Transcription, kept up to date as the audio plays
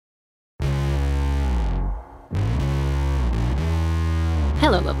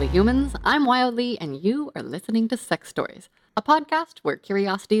Hello, lovely humans. I'm Wildly, and you are listening to Sex Stories, a podcast where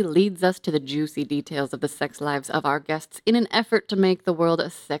curiosity leads us to the juicy details of the sex lives of our guests in an effort to make the world a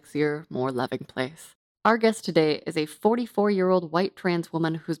sexier, more loving place. Our guest today is a 44-year-old white trans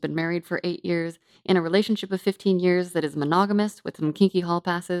woman who's been married for 8 years, in a relationship of 15 years that is monogamous with some kinky hall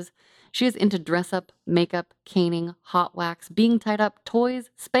passes. She is into dress-up, makeup, caning, hot wax, being tied up,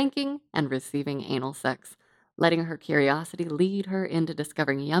 toys, spanking, and receiving anal sex. Letting her curiosity lead her into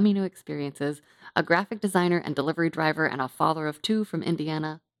discovering yummy new experiences, a graphic designer and delivery driver and a father of 2 from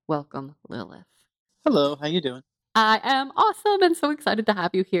Indiana. Welcome, Lilith. Hello, how you doing? I am awesome and so excited to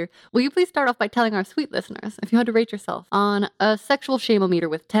have you here. Will you please start off by telling our sweet listeners, if you had to rate yourself, on a sexual shame-o-meter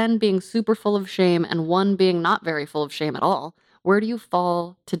with 10 being super full of shame and 1 being not very full of shame at all, where do you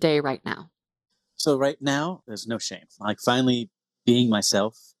fall today right now? So right now, there's no shame. Like finally being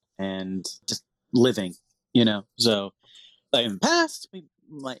myself and just living, So like in the past, we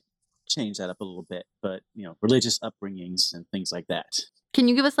might change that up a little bit, but religious upbringings and things like that. Can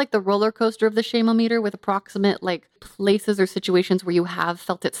you give us like the roller coaster of the shame-o-meter with approximate like places or situations where you have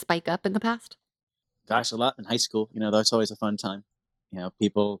felt it spike up in the past? Gosh, a lot in high school. That's always a fun time.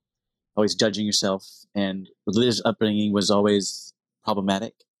 People always judging yourself, and religious upbringing was always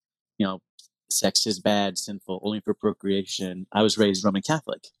problematic. You know, sex is bad, sinful, only for procreation. I was raised Roman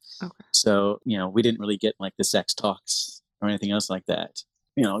Catholic. Okay. So, we didn't really get like the sex talks or anything else like that.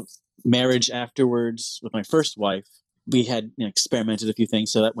 Marriage afterwards with my first wife, we had experimented a few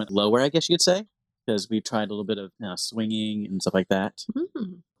things. So that went lower, I guess you could say, because we tried a little bit of swinging and stuff like that.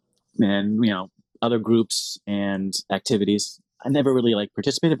 Mm-hmm. And, other groups and activities. I never really like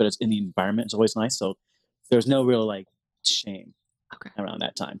participated, but it's in the environment. It's always nice. So there's no real like shame around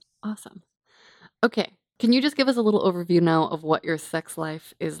that time. Awesome. Okay. Can you just give us a little overview now of what your sex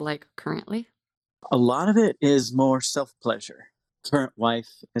life is like currently? A lot of it is more self-pleasure. Current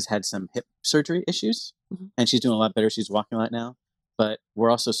wife has had some hip surgery issues, and she's doing a lot better. She's walking a lot now, but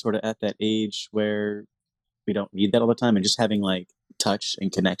we're also sort of at that age where we don't need that all the time, and just having like touch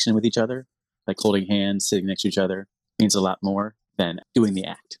and connection with each other, like holding hands, sitting next to each other, means a lot more than doing the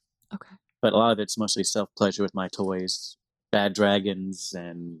act. Okay. But a lot of it's mostly self-pleasure with my toys, bad dragons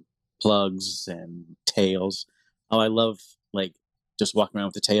and plugs and tails. Oh, I love like just walking around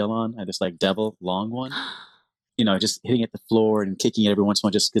with the tail on. I just like devil long one. Just hitting at the floor and kicking it every once in a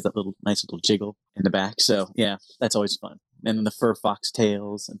while just gives that little nice little jiggle in the back. So yeah, that's always fun. And then the fur fox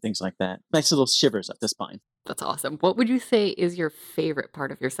tails and things like that. Nice little shivers up the spine. That's awesome. What would you say is your favorite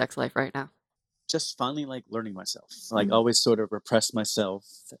part of your sex life right now? Just finally like learning myself. Like always sort of repress myself,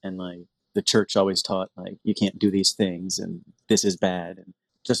 and like the church always taught like you can't do these things and this is bad, and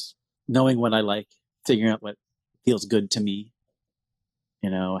just knowing what I like, figuring out what feels good to me,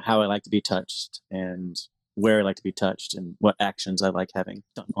 how I like to be touched and where I like to be touched and what actions I like having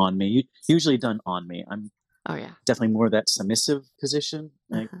done on me. Usually done on me. I'm definitely more that submissive position,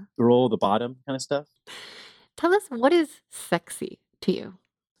 like roll the bottom kind of stuff. Tell us, what is sexy to you?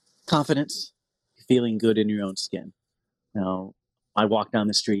 Confidence, feeling good in your own skin. I walk down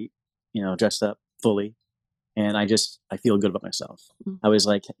the street, dressed up fully, and I feel good about myself. I always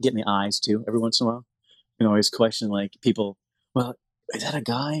like getting the eyes too every once in a while. Always question like people, well, is that a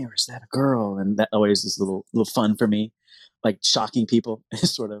guy or is that a girl? And that always is a little fun for me. Like shocking people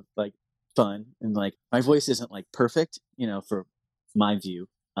is sort of like fun. And like my voice isn't like perfect, for my view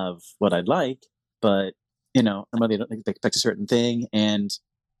of what I'd like, but I'm really don't expect a certain thing, and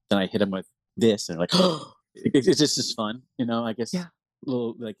then I hit them with this, and they're like, oh, it's just fun, I guess. Yeah.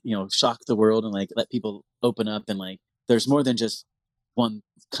 Little like shock the world and like let people open up, and like there's more than just one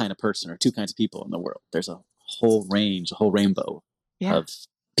kind of person or two kinds of people in the world. There's a whole range, a whole rainbow of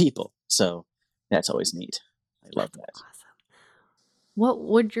people. So that's always neat. I love that. Awesome. What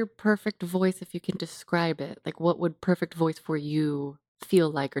would your perfect voice, if you can describe it, like what would perfect voice for you feel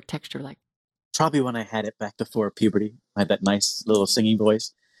like or texture like? Probably when I had it back before puberty, I had that nice little singing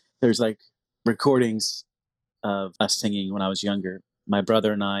voice. There's like recordings of us singing when I was younger. My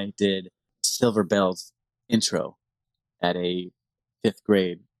brother and I did Silver Bells intro at a 5th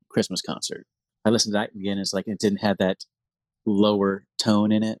grade Christmas concert. I listened to that again. It's like it didn't have that lower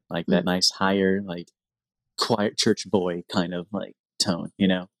tone in it, like that nice higher, like quiet church boy kind of like tone,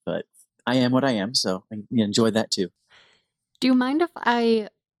 But I am what I am, so I enjoy that too. Do you mind if I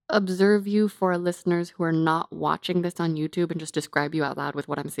observe you for our listeners who are not watching this on YouTube and just describe you out loud with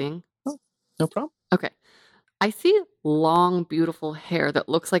what I'm seeing? Oh, no problem. Okay. I see long, beautiful hair that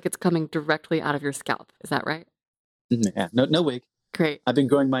looks like it's coming directly out of your scalp. Is that right? Yeah, no wig. Great. I've been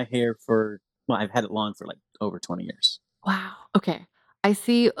growing my hair I've had it long for like over 20 years. Wow. Okay. I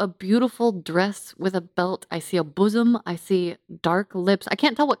see a beautiful dress with a belt. I see a bosom. I see dark lips. I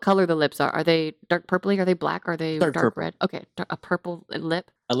can't tell what color the lips are. Are they dark purpley? Are they black? Are they Dark dark purple. red? Okay, a purple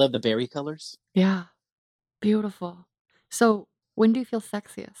lip. I love the berry colors. Yeah, beautiful. So, when do you feel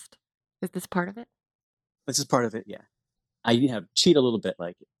sexiest? Is this part of it? This is part of it, yeah. I cheat a little bit.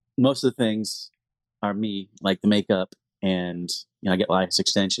 Like most of the things are me, like the makeup, and I get lash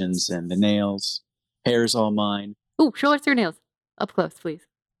extensions and the nails. Hair's all mine. Ooh, show us your nails up close, please.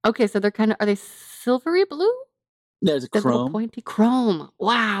 Okay, so they're are they silvery blue? There's a They're little chrome. pointy chrome.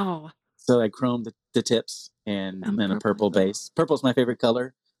 Wow. So I chromed the tips and then a purple blue. base. Purple's my favorite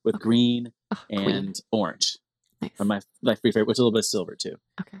color with green and queen. orange. Nice. Are my favorite, which is a little bit of silver too.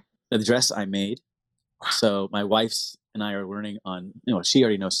 Okay. The dress I made. So my wife's and I are learning on, she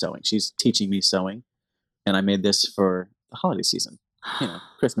already knows sewing. She's teaching me sewing. And I made this for the holiday season,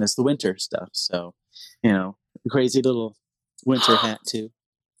 Christmas, the winter stuff. So, crazy little winter hat too.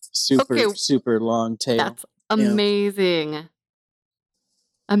 Super long tail. That's amazing.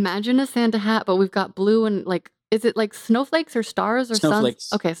 Imagine a Santa hat, but we've got blue and is it like snowflakes or stars or snowflakes?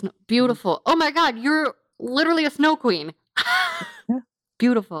 Suns? Okay, beautiful. Oh my God, you're literally a snow queen. Yeah.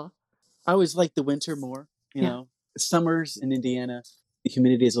 Beautiful. I always like the winter more. Summers in Indiana, the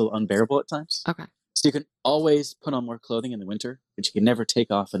humidity is a little unbearable at times. Okay. So you can always put on more clothing in the winter, but you can never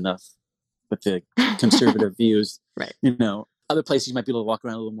take off enough with the conservative views. Right. Other places you might be able to walk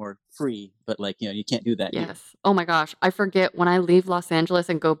around a little more free, but you can't do that. Yes. Here. Oh my gosh. I forget when I leave Los Angeles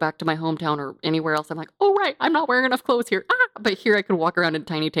and go back to my hometown or anywhere else, I'm like, oh, right, I'm not wearing enough clothes here. But here I can walk around in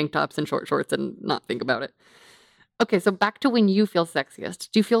tiny tank tops and short shorts and not think about it. Okay, so back to when you feel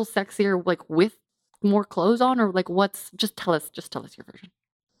sexiest. Do you feel sexier with more clothes on, or just tell us your version.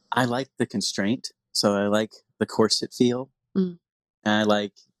 I like the constraint. So I like the corset feel. And I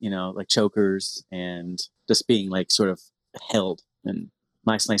like, like chokers and just being sort of held and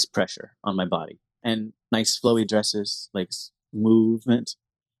nice pressure on my body and nice flowy dresses, movement.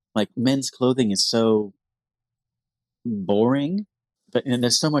 Men's clothing is so boring, and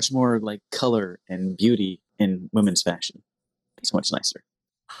there's so much more color and beauty in women's fashion. It's much nicer.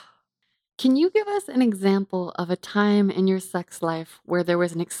 Can you give us an example of a time in your sex life where there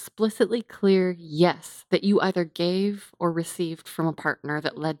was an explicitly clear yes that you either gave or received from a partner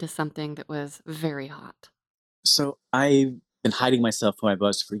that led to something that was very hot? So I've been hiding myself who I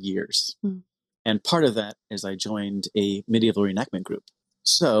was for years. And part of that is I joined a medieval reenactment group.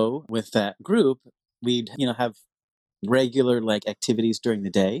 So with that group, we'd, have regular activities during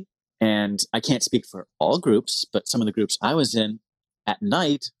the day. And I can't speak for all groups, but some of the groups I was in at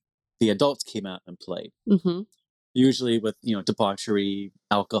night, the adults came out and played. Usually with, debauchery,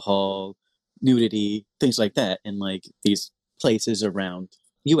 alcohol, nudity, things like that in these places around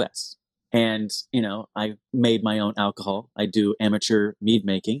US. And, I made my own alcohol. I do amateur mead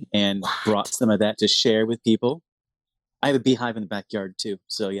making and brought some of that to share with people. I have a beehive in the backyard too.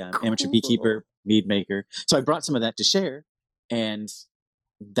 So yeah, cool. Amateur beekeeper, mead maker. So I brought some of that to share. And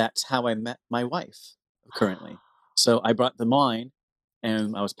that's how I met my wife currently. So I brought the wine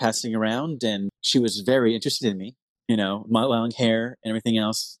and I was passing around and she was very interested in me, my long hair and everything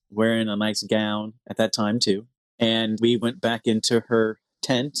else, wearing a nice gown at that time too. And we went back into her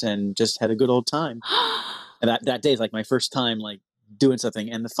tent and just had a good old time. And that day is my first time doing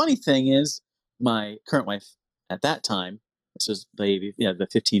something. And the funny thing is my current wife at that time, this was the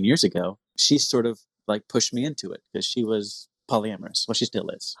 15 years ago, she sort of pushed me into it because she was polyamorous. Well, she still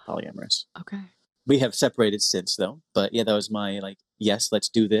is polyamorous. Okay. We have separated since though, but yeah, that was my yes, let's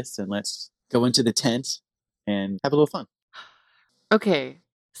do this and let's go into the tent and have a little fun. Okay.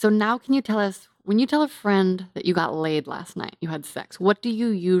 So now can you tell us, when you tell a friend that you got laid last night, you had sex, what do you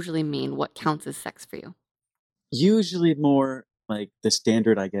usually mean? What counts as sex for you? Usually more the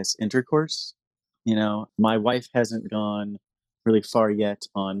standard, I guess, intercourse. My wife hasn't gone really far yet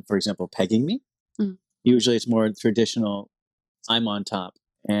on, for example, pegging me. Usually it's more traditional, I'm on top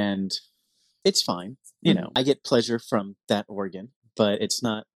and it's fine. I get pleasure from that organ, but it's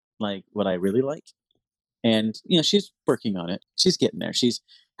not what I really like. And, she's working on it. She's getting there. She's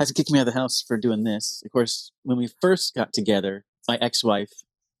has to kick me out of the house for doing this. Of course, when we first got together, my ex-wife,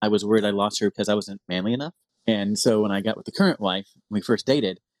 I was worried I lost her because I wasn't manly enough. And so when I got with the current wife, when we first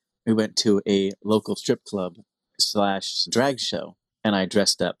dated, we went to a local strip club / drag show and I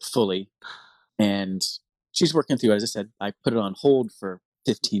dressed up fully. And she's working through it. As I said, I put it on hold for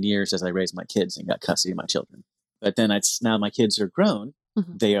 15 years as I raised my kids and got custody of my children. But then now my kids are grown.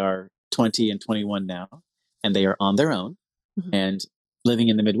 They are 20 and 21 now, and they are on their own. And living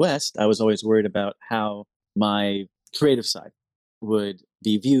in the Midwest, I was always worried about how my creative side would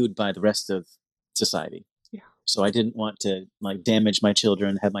be viewed by the rest of society. Yeah. So I didn't want to like damage my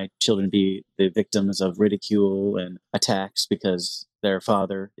children, have my children be the victims of ridicule and attacks because their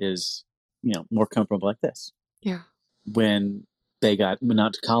father is, more comfortable like this. Yeah. When they went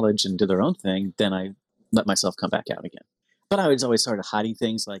out to college and did their own thing, then I let myself come back out again. But I was always started hiding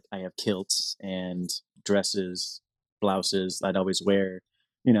things, like I have kilts and dresses, blouses I'd always wear,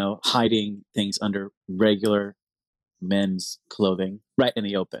 hiding things under regular men's clothing right in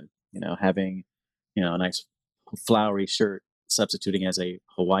the open, having, a nice flowery shirt substituting as a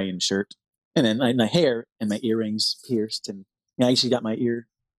Hawaiian shirt. And then my hair and my earrings pierced. And I actually got my ear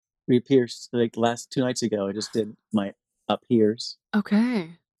re-pierced like the last 2 nights ago. I just did my up ears.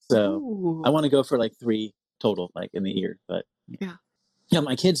 Okay. So Ooh. I want to go for like 3 total, like in the ear. But Yeah.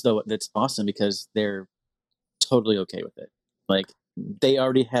 my kids, though, that's awesome because they're totally okay with it. Like they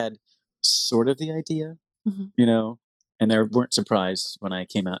already had sort of the idea, and they weren't surprised when I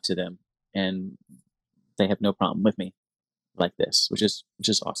came out to them, and they have no problem with me like this, which is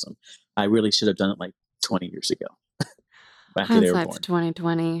awesome. I really should have done it like 20 years ago after they were Hindsight's born.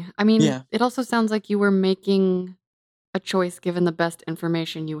 2020. I mean, Yeah. it also sounds like you were making a choice given the best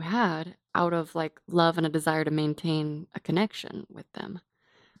information you had out of like love and a desire to maintain a connection with them.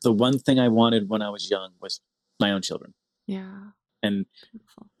 The one thing I wanted when I was young was my own children. Yeah. And,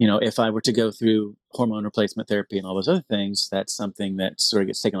 Beautiful. if I were to go through hormone replacement therapy and all those other things, that's something that sort of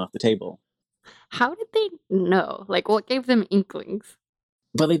gets taken off the table. How did they know? Like, what gave them inklings?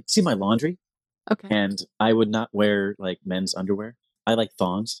 But they'd see my laundry, Okay. and I would not wear like men's underwear. I like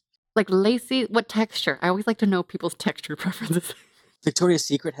thongs. Like lacy, what texture? I always like to know people's texture preferences. Victoria's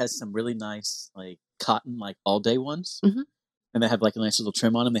Secret has some really nice like cotton, like all day ones. Mhm. And they have like a nice little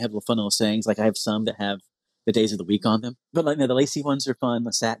trim on them. They have little fun little sayings. Like I have some that have the days of the week on them. But like the lacy ones are fun,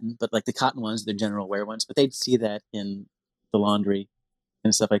 the satin. But like the cotton ones, the general wear ones. But they'd see that in the laundry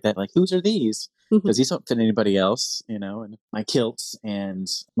and stuff like that. Like, whose are these? Because these don't fit anybody else, and my kilts and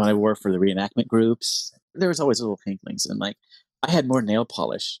what I wore for the reenactment groups. There was always little hinklings. And like, I had more nail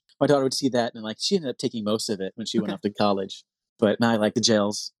polish. My daughter would see that, and like, she ended up taking most of it when she went off to college. But now I like the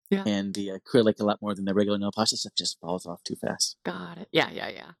gels and the acrylic a lot more than the regular nail polish. This stuff just falls off too fast. Got it.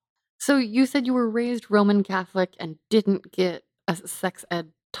 Yeah. So you said you were raised Roman Catholic and didn't get a sex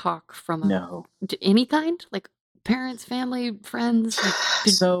ed talk from No. any kind? Like parents, family, friends?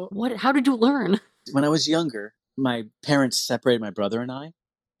 Like, how did you learn? When I was younger, my parents separated my brother and I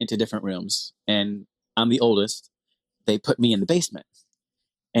into different rooms. And I'm the oldest. They put me in the basement.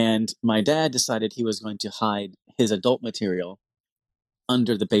 And my dad decided he was going to hide his adult material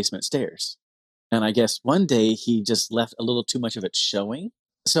under the basement stairs. And I guess one day he just left a little too much of it showing.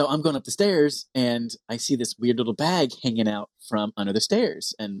 So I'm going up the stairs and I see this weird little bag hanging out from under the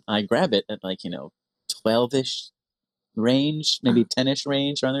stairs. And I grab it at like, 12-ish range, maybe 10-ish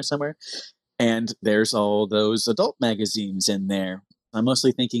range, around there somewhere. And there's all those adult magazines in there. I'm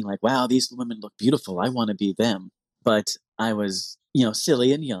mostly thinking like, wow, these women look beautiful. I want to be them. But I was,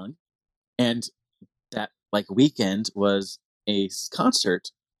 silly and young. And that like weekend was a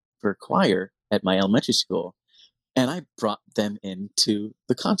concert for choir at my elementary school. And I brought them into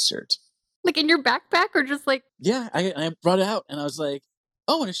the concert. Like in your backpack or just like? Yeah, I brought it out and I was like,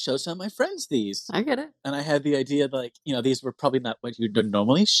 oh, I want to show some of my friends these. I get it. And I had the idea like, these were probably not what you would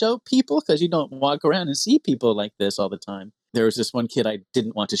normally show people because you don't walk around and see people like this all the time. There was this one kid I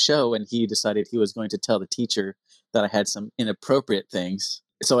didn't want to show, and he decided he was going to tell the teacher that I had some inappropriate things.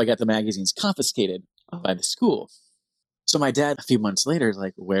 So I got the magazines confiscated by the school. So my dad, a few months later, is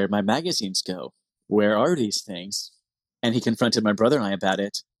like, where'd my magazines go? Where are these things? And he confronted my brother and I about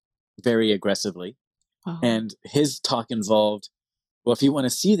it very aggressively. And his talk involved, well, if you want to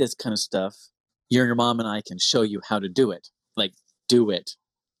see this kind of stuff, your mom and I can show you how to do it. Like, do it.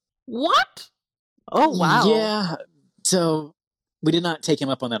 What? Oh, wow. Yeah. So we did not take him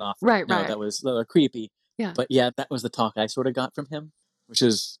up on that offer. Right. That was a little creepy. Yeah. But yeah, that was the talk I sort of got from him, which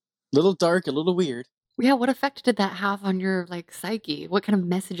is a little dark, a little weird. Yeah, what effect did that have on your like psyche? What kind of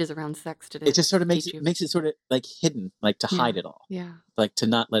messages around sex did it just sort of makes teach you? Makes it sort of like hidden, like to hide it all. Yeah. Like to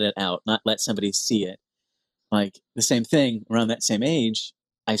not let it out, not let somebody see it. Like the same thing around that same age,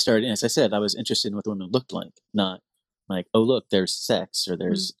 I started, as I said, I was interested in what the women looked like, not like, oh, look, there's sex or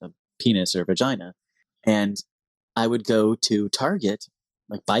there's a penis or vagina. And I would go to Target,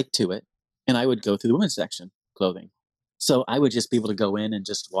 like bike to it, and I would go through the women's section clothing. So I would just be able to go in and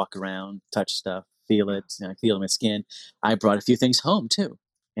just walk around, touch stuff, feel it, feel my skin. I brought a few things home too.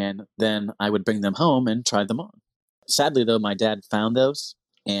 And then I would bring them home and try them on. Sadly, though, my dad found those,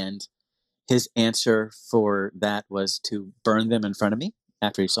 and his answer for that was to burn them in front of me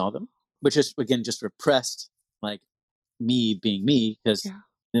after he saw them, which is, again, just repressed, like me being me, because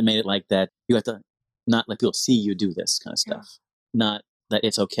it made it like that. You have to not let people see you do this kind of stuff. Not that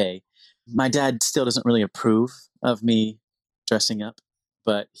it's okay. My dad still doesn't really approve of me dressing up,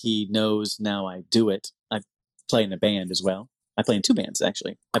 but he knows now I do it. I play in a band as well. I play in 2 bands,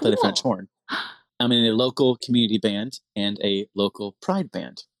 actually. I play the French horn. I'm in a local community band and a local pride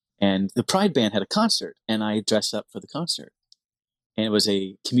band. And the pride band had a concert, and I dressed up for the concert. And it was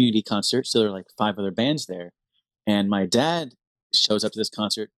a community concert, so there were like 5 other bands there. And my dad shows up to this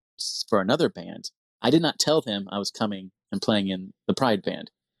concert for another band. I did not tell him I was coming and playing in the pride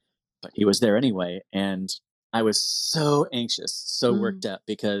band, but he was there anyway. And I was so anxious, so worked up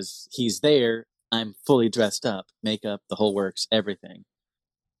because he's there. I'm fully dressed up, makeup, the whole works, everything.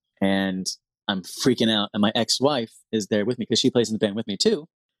 And I'm freaking out. And my ex-wife is there with me because she plays in the band with me too.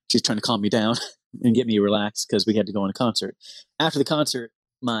 She's trying to calm me down and get me relaxed because we had to go on a concert. After the concert,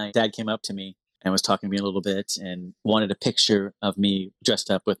 my dad came up to me and was talking to me a little bit and wanted a picture of me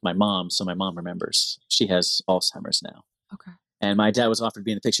dressed up with my mom so my mom remembers. She has Alzheimer's now. Okay. And my dad was offered to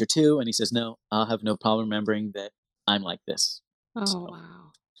be in the picture too, and he says, no, I'll have no problem remembering that I'm like this. Oh,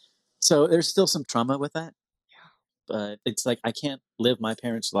 wow. So there's still some trauma with that. Yeah. But it's like I can't live my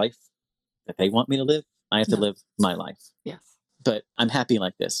parents' life that they want me to live. I have to live my life. Yes. But I'm happy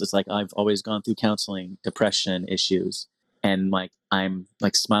like this. It's like I've always gone through counseling, depression issues, and like I'm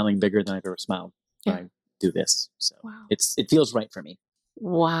like smiling bigger than I've ever smiled when I do this. So it feels right for me.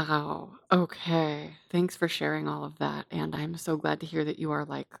 Wow. Okay. Thanks for sharing all of that. And I'm so glad to hear that you are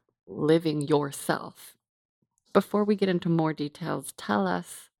like living yourself. Before we get into more details, tell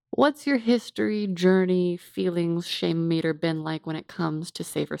us, what's your history, journey, feelings, shame meter been like when it comes to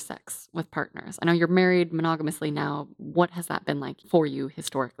safer sex with partners? I know you're married monogamously now. What has that been like for you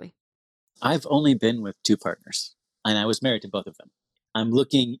historically? I've only been with 2 partners, and I was married to both of them. I'm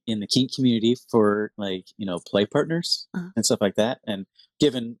looking in the kink community for like, play partners and stuff like that. And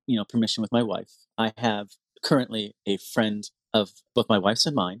given, permission with my wife, I have currently a friend of both my wife's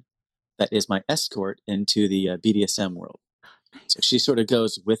and mine that is my escort into the BDSM world. So she sort of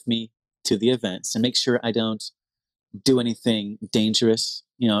goes with me to the events and makes sure I don't do anything dangerous,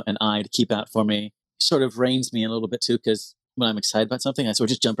 an eye to keep out for me. Sort of reins me in a little bit too, because when I'm excited about something, I sort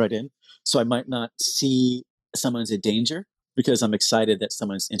of just jump right in. So I might not see someone's in danger because I'm excited that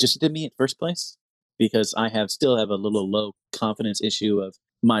someone's interested in me at first place. Because I still have a little low confidence issue of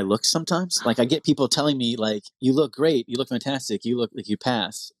my looks sometimes. Like I get people telling me like, you look great, you look fantastic, you look like you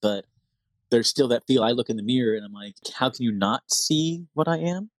pass, but there's still that feel. I look in the mirror and I'm like, how can you not see what I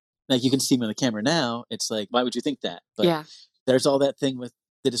am? Like you can see me on the camera now. It's like, why would you think that? But there's all that thing with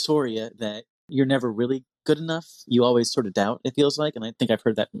the dysphoria that you're never really good enough. You always sort of doubt, it feels like. And I think I've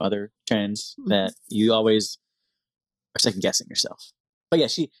heard that from other trans that you always are second guessing yourself. But yeah,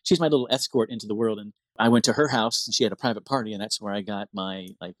 she's my little escort into the world. And I went to her house and she had a private party, and that's where I got my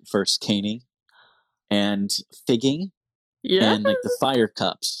like first caning and figging. And like the fire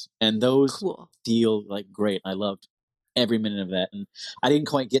cups, and those feel like great. I loved every minute of that. And I didn't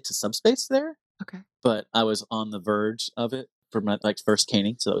quite get to subspace there. Okay. But I was on the verge of it for my like first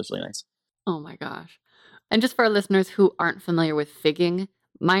caning, so that was really nice. Oh my gosh. And just for our listeners who aren't familiar with figging,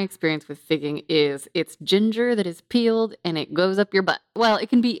 my experience with figging is it's ginger that is peeled and it goes up your butt. Well, it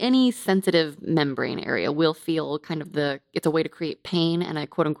can be any sensitive membrane area will feel kind of it's a way to create pain and a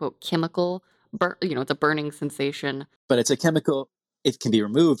quote unquote chemical it's a burning sensation. But it's a chemical, it can be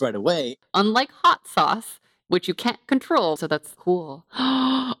removed right away. Unlike hot sauce, which you can't control. So that's cool.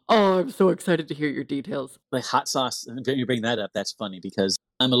 Oh, I'm so excited to hear your details. Like hot sauce, when you bring that up, that's funny because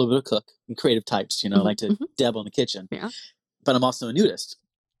I'm a little bit of a cook and creative types, like to dabble in the kitchen. Yeah. But I'm also a nudist.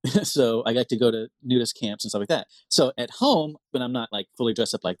 So I like to go to nudist camps and stuff like that. So at home, when I'm not like fully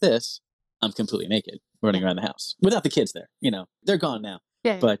dressed up like this, I'm completely naked running around the house without the kids there. They're gone now.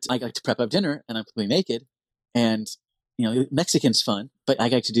 Yeah. But I like to prep up dinner and I'm completely naked. And, Mexican's fun, but I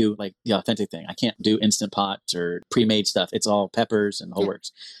like to do like the authentic thing. I can't do Instant Pot or pre-made stuff. It's all peppers and the whole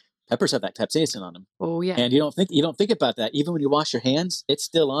works. Peppers have that capsaicin on them. Oh yeah. And you don't think about that. Even when you wash your hands, it's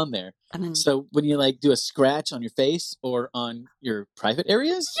still on there. So when you like do a scratch on your face or on your private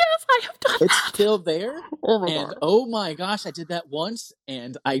areas, yes, I have done it's still there. Oh my gosh, I did that once,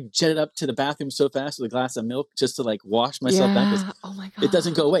 and I jetted up to the bathroom so fast with a glass of milk just to like wash myself back. Oh my god, it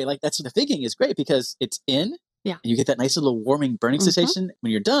doesn't go away. Like that's the figging is great because it's in. Yeah, and you get that nice little warming, burning sensation.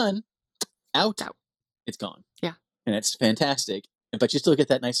 When you're done, out, it's gone. Yeah, and it's fantastic. But you still get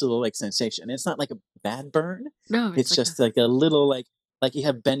that nice little like sensation. It's not like a bad burn. No, it's just like a little like you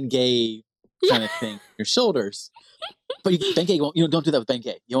have Bengay kind of thing in your shoulders. But Bengay won't. Don't do that with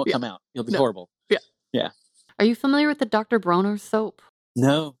Bengay. You won't come out. You'll be horrible. Yeah. Are you familiar with the Dr. Bronner soap?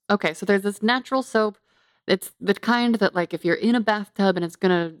 No. Okay, so there's this natural soap. It's the kind that like if you're in a bathtub and it's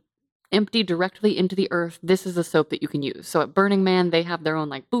gonna empty directly into the earth. This is a soap that you can use. So at Burning Man, they have their own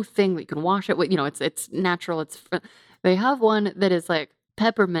like booth thing that you can wash it with. It's natural. They have one that is like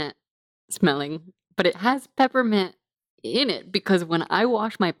peppermint smelling, but it has peppermint in it because when I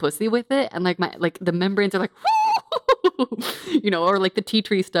wash my pussy with it and like the membranes are like or like the tea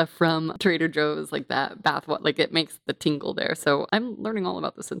tree stuff from Trader Joe's, like that bath, like it makes the tingle there. So I'm learning all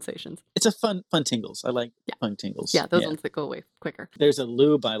about the sensations. It's a fun tingles. I like fun tingles. Yeah, those ones that go away quicker. There's a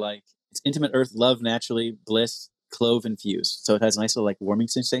lube I like. It's Intimate Earth, Love Naturally, Bliss, Clove Infused. So it has a nice little like warming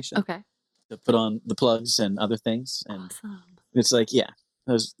sensation. Okay. To put on the plugs and other things. And awesome. It's like,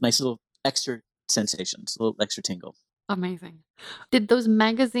 those nice little extra sensations, a little extra tingle. Amazing. Did those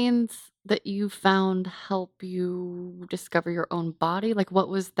magazines that you found help you discover your own body? Like, what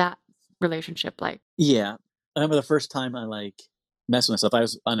was that relationship like? Yeah. I remember the first time I like messed with myself. I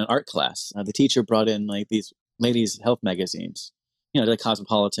was on an art class. The teacher brought in like these ladies' health magazines, like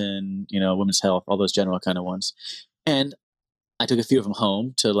Cosmopolitan, Women's Health, all those general kind of ones. And I took a few of them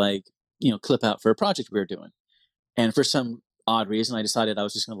home to like, clip out for a project we were doing. And for some odd reason, I decided I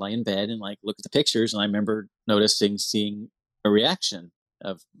was just going to lie in bed and like look at the pictures. And I remember seeing a reaction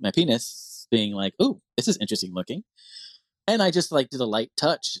of my penis being like, "Ooh, this is interesting looking." And I just like did a light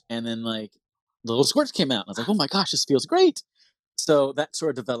touch, and then like the little squirts came out. And I was like, "Oh my gosh, this feels great!" So that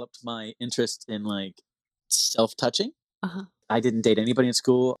sort of developed my interest in like self-touching. Uh-huh. I didn't date anybody in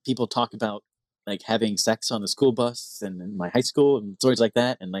school. People talk about like having sex on the school bus and in my high school and stories like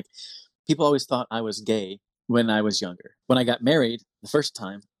that, and like people always thought I was gay when I was younger. When I got married the first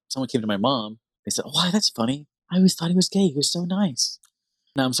time, someone came to my mom. They said, "Why, that's funny. I always thought he was gay. He was so nice."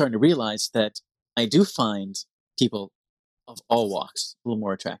 Now I'm starting to realize that I do find people of all walks a little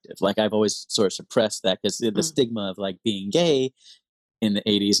more attractive. Like I've always sort of suppressed that because the stigma of like being gay in the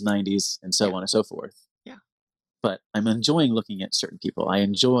 80s, 90s, and so on and so forth. Yeah. But I'm enjoying looking at certain people. I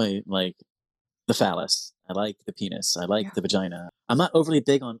enjoy like the phallus. I like the penis. I like the vagina. I'm not overly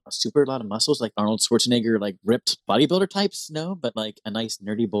big on a super lot of muscles like Arnold Schwarzenegger, like ripped bodybuilder types, no, but like a nice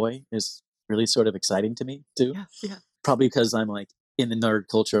nerdy boy is really sort of exciting to me too. Yeah. Probably because I'm like in the nerd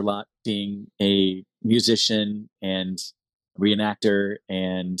culture a lot, being a musician and reenactor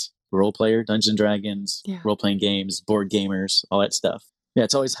and role player, Dungeons and Dragons, role playing games, board gamers, all that stuff. Yeah,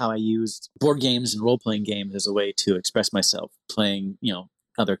 it's always how I used board games and role playing games as a way to express myself, playing,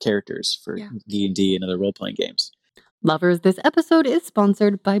 other characters for D&D and other role-playing games. Lovers, this episode is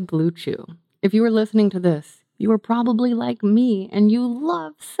sponsored by Blue Chew. If you are listening to this, you are probably like me and you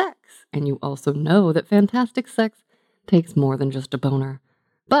love sex. And you also know that fantastic sex takes more than just a boner.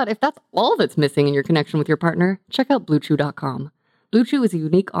 But if that's all that's missing in your connection with your partner, check out BlueChew.com. Blue Chew is a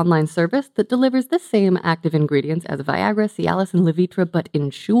unique online service that delivers the same active ingredients as Viagra, Cialis, and Levitra, but in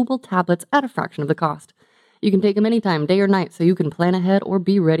chewable tablets at a fraction of the cost. You can take them anytime, day or night, so you can plan ahead or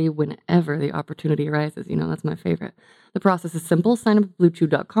be ready whenever the opportunity arises. That's my favorite. The process is simple. Sign up at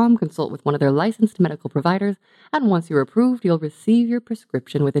BlueChew.com, consult with one of their licensed medical providers, and once you're approved, you'll receive your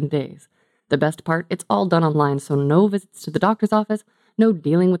prescription within days. The best part, it's all done online, so no visits to the doctor's office, no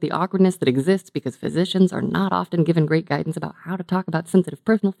dealing with the awkwardness that exists because physicians are not often given great guidance about how to talk about sensitive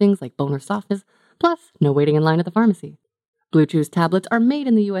personal things like boner softness, plus no waiting in line at the pharmacy. Blue Chew's tablets are made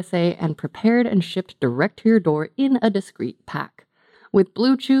in the USA and prepared and shipped direct to your door in a discreet pack. With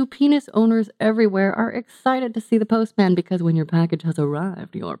Blue Chew, penis owners everywhere are excited to see the postman because when your package has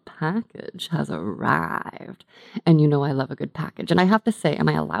arrived, your package has arrived. And I love a good package. And I have to say, am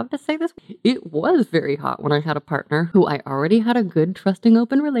I allowed to say this? It was very hot when I had a partner who I already had a good, trusting,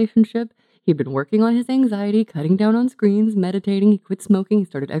 open relationship. He'd been working on his anxiety, cutting down on screens, meditating, he quit smoking, he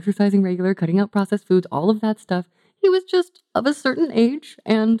started exercising regular, cutting out processed foods, all of that stuff. He was just of a certain age,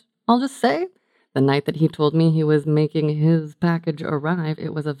 and I'll just say, the night that he told me he was making his package arrive,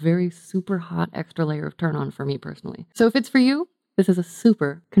 it was a very super hot extra layer of turn on for me personally. So if it's for you, this is a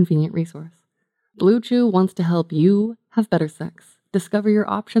super convenient resource. Blue Chew wants to help you have better sex. Discover your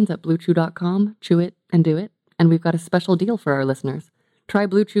options at BlueChew.com, chew it and do it, and we've got a special deal for our listeners. Try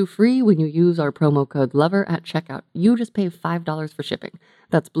Blue Chew free when you use our promo code LOVER at checkout. You just pay $5 for shipping.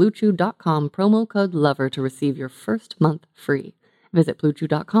 That's BlueChew.com, promo code LOVER to receive your first month free. Visit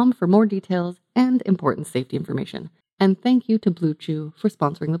BlueChew.com for more details and important safety information. And thank you to Blue Chew for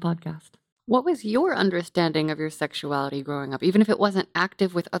sponsoring the podcast. What was your understanding of your sexuality growing up? Even if it wasn't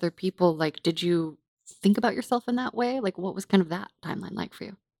active with other people, did you think about yourself in that way? What was kind of that timeline like for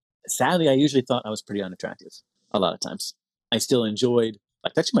you? Sadly, I usually thought I was pretty unattractive a lot of times. I still enjoyed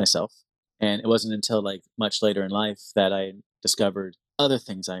touching myself. And it wasn't until much later in life that I discovered other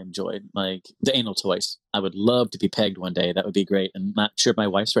things I enjoyed, like the anal toys. I would love to be pegged one day. That would be great. I'm not sure my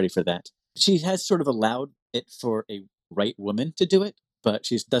wife's ready for that. She has sort of allowed it for a right woman to do it. but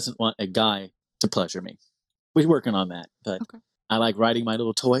she doesn't want a guy to pleasure me. We're working on that, but Okay. I like riding my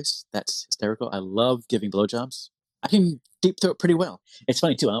little toys. That's hysterical. I love giving blowjobs. I can deep throat pretty well. It's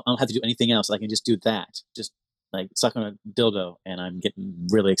funny too. I don't have to do anything else. I can just do that. Just like suck on a dildo, and I'm getting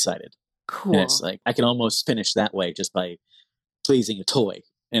really excited. And it's Cool. like I can almost finish that way just by pleasing a toy.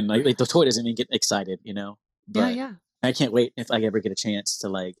 And like the toy doesn't even get excited, you know. Yeah, But yeah. I can't wait if I ever get a chance to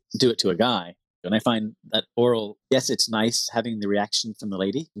like do it to a guy. And I find that oral, yes, it's nice having the reaction from the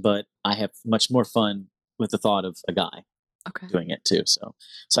lady, but I have much more fun with the thought of a guy Okay. doing it too. So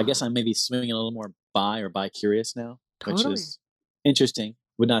I guess Wow. I'm maybe swinging a little more bi or bi curious now, which Totally. is interesting.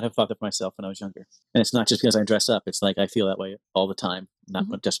 Would not have thought that for myself when I was younger. And it's not just because I dress up. It's like I feel that way all the time, not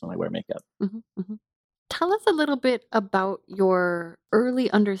Hmm. just when I wear makeup. Hmm. Tell us a little bit about your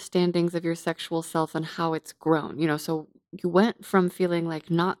early understandings of your sexual self and how it's grown. So you went from feeling like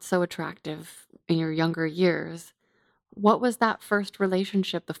not so attractive in your younger years. What was that first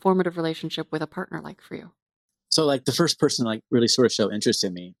relationship, the formative relationship with a partner like for you? So like the first person like really sort of showed interest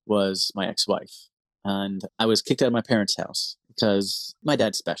in me was my ex-wife. And I was kicked out of my parents' house because my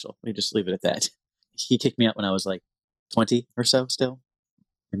dad's special. We just leave it at that. He kicked me out when I was like 20 or so still,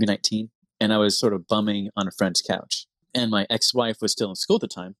 maybe 19. And I was sort of bumming on a friend's couch. And my ex-wife was still in school at the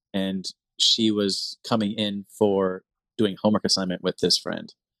time, and she was coming in for doing homework assignment with this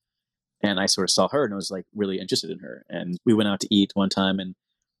friend. And I sort of saw her and I was like really interested in her. And we went out to eat one time, and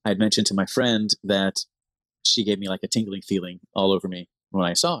I had mentioned to my friend that she gave me like a tingling feeling all over me when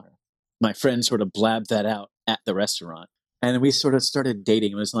I saw her. My friend sort of blabbed that out at the restaurant. And then we sort of started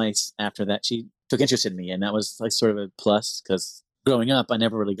dating. It was nice after that. She took interest in me, and that was like sort of a plus because growing up, I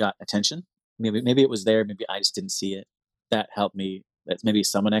never really got attention. Maybe it was there. Maybe I just didn't see it. That helped me. That maybe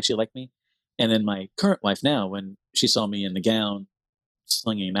someone actually liked me. And then my current wife now, when she saw me in the gown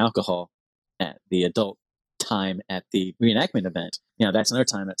slinging alcohol at the adult time at the reenactment event, that's another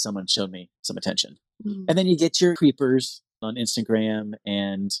time that someone showed me some attention. Mm. And then you get your creepers on Instagram,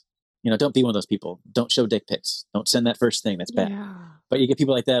 and don't be one of those people. Don't show dick pics. Don't send that first thing. That's bad. Yeah. But you get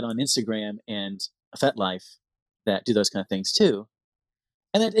people like that on Instagram and FetLife that do those kind of things too.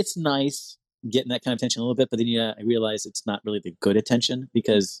 And that it's nice getting that kind of attention a little bit, but then I realize it's not really the good attention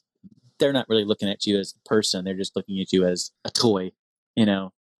because they're not really looking at you as a person. They're just looking at you as a toy, you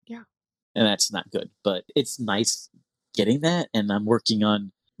know, Yeah. and that's not good. But it's nice getting that, and I'm working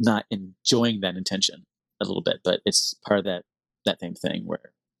on not enjoying that intention a little bit. But it's part of that same thing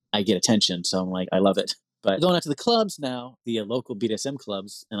where I get attention, so I'm like, I love it. But going out to the clubs now, the local BDSM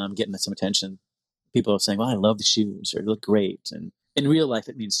clubs, and I'm getting some attention. People are saying, "Well, I love the shoes," or "They look great," and in real life,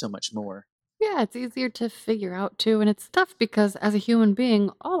 it means so much more. Yeah, it's easier to figure out too. And it's tough because as a human being,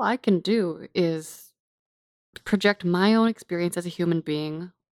 all I can do is project my own experience as a human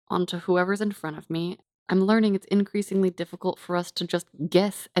being onto whoever's in front of me. I'm learning it's increasingly difficult for us to just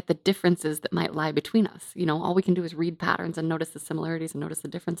guess at the differences that might lie between us. All we can do is read patterns and notice the similarities and notice the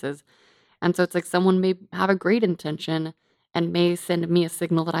differences. And so it's like someone may have a great intention and may send me a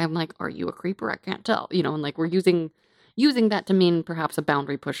signal that I'm like, "Are you a creeper? I can't tell." And like we're using that to mean perhaps a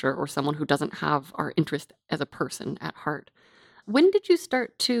boundary pusher or someone who doesn't have our interest as a person at heart. When did you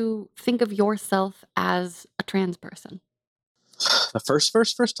start to think of yourself as a trans person? The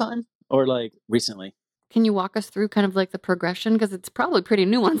first time, or like recently? Can you walk us through kind of like the progression? Because it's probably pretty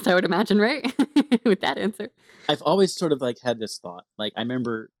nuanced, I would imagine, right? With that answer. I've always sort of like had this thought. Like I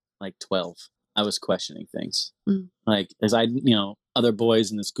remember like 12, I was questioning things. Mm. Like as other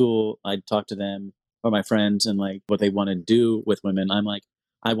boys in the school, I'd talk to them or my friends and like what they want to do with women. I'm like,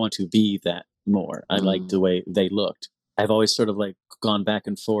 I want to be that more. I like the Mm. way they looked. I've always sort of like gone back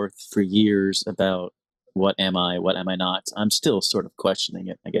and forth for years about what am I, what am I not. I'm still sort of questioning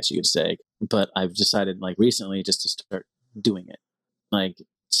it, I guess you could say. But I've decided like recently just to start doing it. Like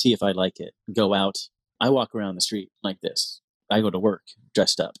see if I like it. Go out. I walk around the street like this. I go to work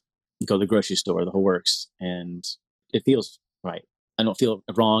dressed up, go to the grocery store, the whole works, and it feels right. I don't feel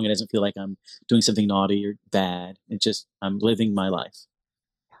wrong. It doesn't feel like I'm doing something naughty or bad. It's just I'm living my life.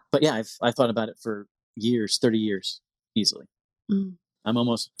 But yeah, I thought about it for years, 30 years, easily. Mm. I'm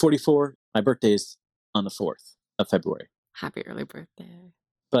almost 44. My birthday is on the 4th of February. Happy early birthday.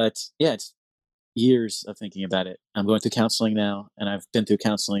 But yeah, it's years of thinking about it. I'm going through counseling now, and I've been through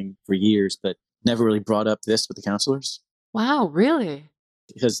counseling for years, but never really brought up this with the counselors Wow, really?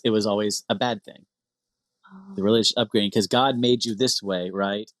 because it was always a bad thing. The Oh. religious upgrading, because God made you this way,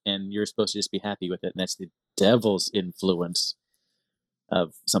 right? And you're supposed to just be happy with it. And that's the devil's influence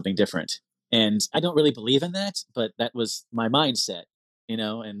of something different. And I don't really believe in that, but that was my mindset,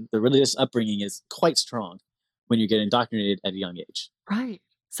 and the religious upbringing is quite strong when you get indoctrinated at a young age. Right.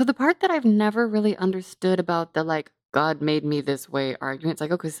 So the part that I've never really understood about the like God made me this way argument. It's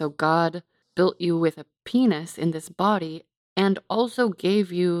like, okay, so God built you with a penis in this body and also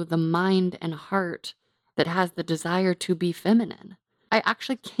gave you the mind and heart that has the desire to be feminine. I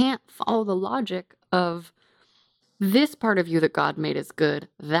actually can't follow the logic of this part of you that God made is good,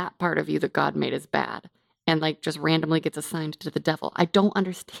 that part of you that God made is bad, and like just randomly gets assigned to the devil. I don't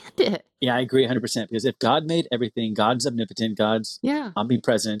understand it. Yeah, I agree 100%. Because if God made everything, God's omnipotent, God's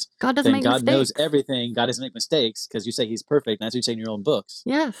omnipresent, God doesn't then make God knows mistakes. everything. God doesn't make mistakes because you say he's perfect. And that's what you say in your own books.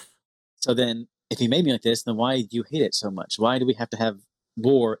 Yes. So then if he made me like this, then why do you hate it so much? Why do we have to have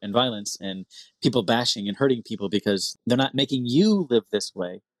war and violence and people bashing and hurting people because they're not making you live this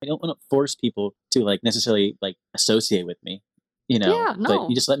way? I don't want to force people to like necessarily like associate with me, Yeah, but no.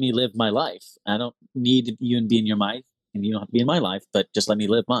 you just let me live my life. I don't need you to be in your life and you don't have to be in my life, but just let me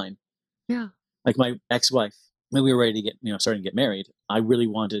live mine. Yeah. Like my ex-wife, when we were ready to get, starting to get married, I really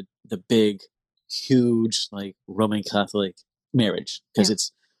wanted the big, huge, like Roman Catholic marriage because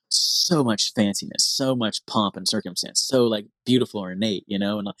it's so much fanciness, so much pomp and circumstance, so like beautiful, ornate,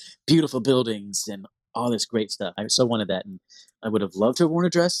 and like, beautiful buildings and all this great stuff. I so wanted that, and I would have loved to have worn a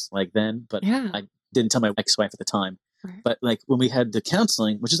dress like then, but I didn't tell my ex-wife at the time. Right. But like when we had the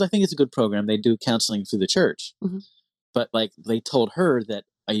counseling, which is I think it's a good program, they do counseling through the church. Mm-hmm. But like they told her that,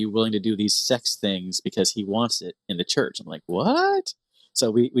 are you willing to do these sex things because he wants it in the church? I'm like, what? So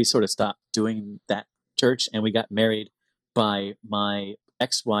we sort of stopped doing that church and we got married by my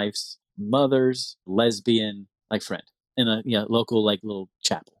ex-wife's mother's lesbian like friend in a local like little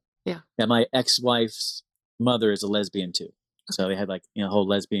chapel. Yeah. And my ex-wife's mother is a lesbian too. So they had like a whole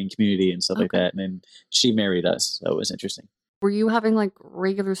lesbian community and stuff like that. And then she married us. So it was interesting. Were you having like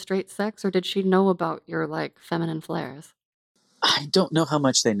regular straight sex, or did she know about your like feminine flares? I don't know how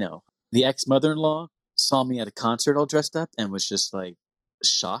much they know. The ex-mother-in-law saw me at a concert all dressed up and was just like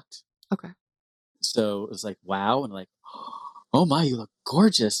shocked. Okay. So it was like, wow. And like, oh my, you look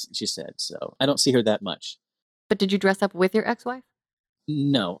gorgeous, she said. So I don't see her that much. But did you dress up with your ex-wife?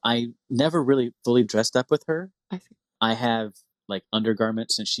 No, I never really fully dressed up with her. I see. I have like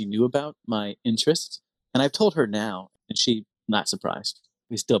undergarments and she knew about my interests. And I've told her now and she not surprised.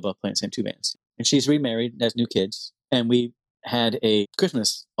 We still both play in the same two bands. And she's remarried, has new kids. And we had a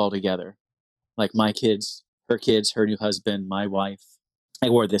Christmas all together. Like my kids, her new husband, my wife. I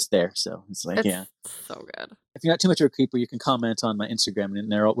wore this there, so it's like, it's so good. If you're not too much of a creeper, you can comment on my Instagram, and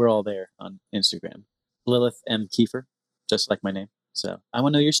we're all there on Instagram. Lilith M. Kiefer, just like my name. So I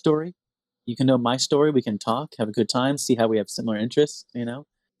want to know your story. You can know my story. We can talk, have a good time, see how we have similar interests,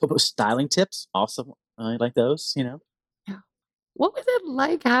 But styling tips, also, I like those, Yeah. What was it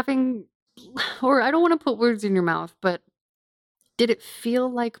like having, or I don't want to put words in your mouth, but did it feel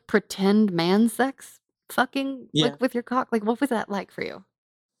like pretend man sex fucking like with your cock? Like, what was that like for you?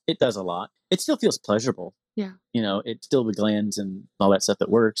 It does a lot. It still feels pleasurable. Yeah. It's still the glands and all that stuff that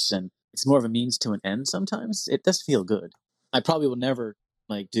works. And it's more of a means to an end sometimes. It does feel good. I probably will never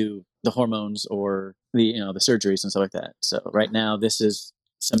like do the hormones or the, the surgeries and stuff like that. So right now, this is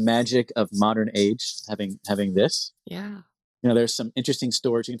some magic of modern age having this. Yeah. There's some interesting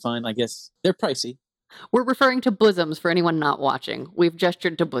stores you can find. I guess they're pricey. We're referring to bosoms for anyone not watching. We've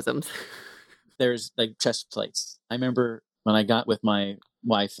gestured to bosoms. There's like chest plates. I remember when I got with my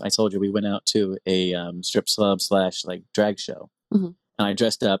wife, I told you we went out to a strip club / like drag show. Mm-hmm. And I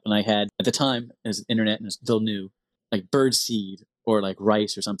dressed up and I had, at the time, as internet and it's still new, like birdseed or like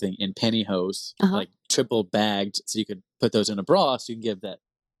rice or something in pantyhose, like triple bagged so you could put those in a bra so you can give that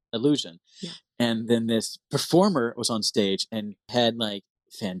illusion. Yeah. And then this performer was on stage and had like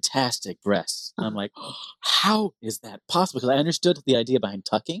fantastic breasts. And I'm like, oh, how is that possible? Because I understood the idea behind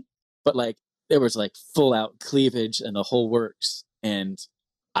tucking, but like there was like full out cleavage and the whole works. And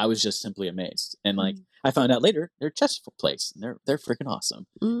I was just simply amazed. And like I found out later, they're chest plates and they're freaking awesome.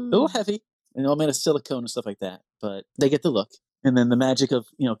 A little heavy and all made of silicone and stuff like that, but they get the look. And then the magic of,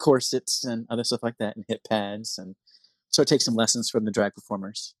 corsets and other stuff like that and hip pads. And so I take some lessons from the drag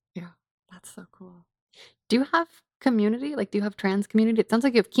performers. Yeah, that's so cool. Do you have community? Like, do you have trans community? It sounds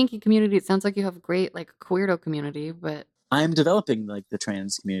like you have kinky community. It sounds like you have great, like, queerdo community, but... I'm developing, like, the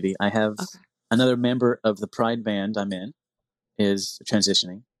trans community. I have another member of the Pride band I'm in is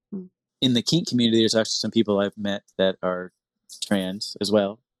transitioning. In the kink community, there's actually some people I've met that are trans as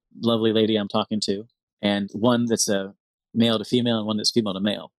well. Lovely lady I'm talking to. And one that's a male to female and one that's female to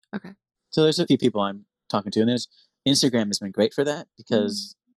male. Okay. So there's a few people I'm talking to. And Instagram has been great for that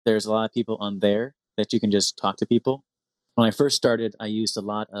because there's a lot of people on there that you can just talk to people. When I first started, I used a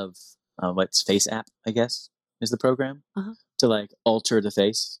lot of what's Face App, I guess, is the program to like alter the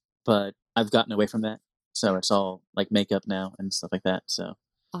face. But I've gotten away from that. So it's all like makeup now and stuff like that. So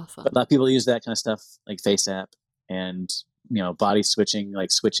awesome. But a lot of people use that kind of stuff like Face App and, body switching,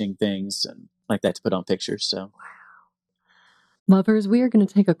 like switching things and like that to put on pictures. So, Lovers, we are going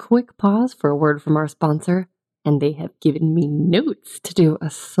to take a quick pause for a word from our sponsor, and they have given me notes to do a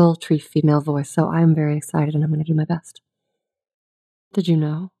sultry female voice, so I'm very excited and I'm going to do my best. Did you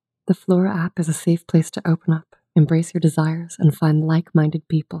know the Flora app is a safe place to open up, embrace your desires, and find like-minded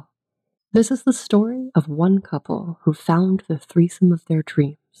people? This is the story of one couple who found the threesome of their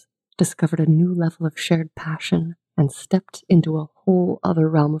dreams, discovered a new level of shared passion, and stepped into a whole other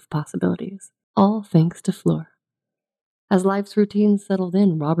realm of possibilities, all thanks to Fleur. As life's routines settled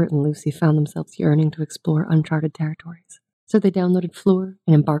in, Robert and Lucy found themselves yearning to explore uncharted territories. So they downloaded Fleur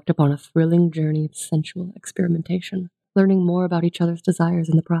and embarked upon a thrilling journey of sensual experimentation, learning more about each other's desires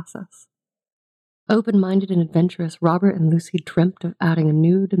in the process. Open-minded and adventurous, Robert and Lucy dreamt of adding a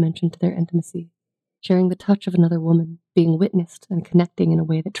new dimension to their intimacy, sharing the touch of another woman, being witnessed and connecting in a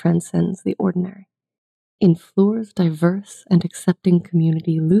way that transcends the ordinary. In Fleur's diverse and accepting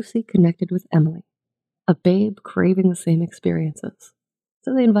community, Lucy connected with Emily, a babe craving the same experiences.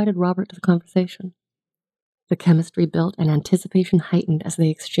 So they invited Robert to the conversation. The chemistry built and anticipation heightened as they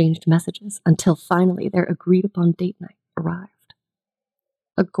exchanged messages until finally their agreed-upon date night arrived.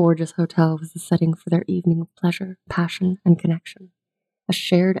 A gorgeous hotel was the setting for their evening of pleasure, passion, and connection, a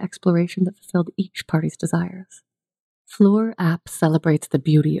shared exploration that fulfilled each party's desires. Fleur app celebrates the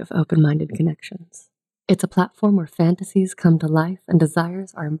beauty of open-minded connections. It's a platform where fantasies come to life and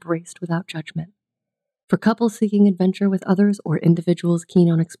desires are embraced without judgment. For couples seeking adventure with others or individuals keen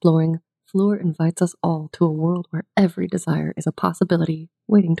on exploring, Fleur invites us all to a world where every desire is a possibility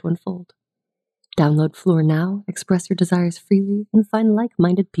waiting to unfold. Download Fleur now, express your desires freely, and find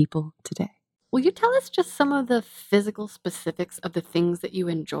like-minded people today. Will you tell us just some of the physical specifics of the things that you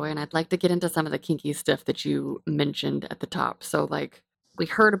enjoy? And I'd like to get into some of the kinky stuff that you mentioned at the top. So, like, we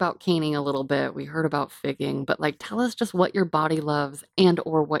heard about caning a little bit, we heard about figging, but, like, tell us just what your body loves and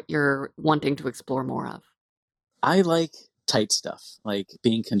or what you're wanting to explore more of. I like tight stuff, like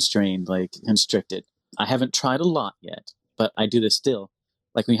being constrained, like constricted. I haven't tried a lot yet, but I do this still.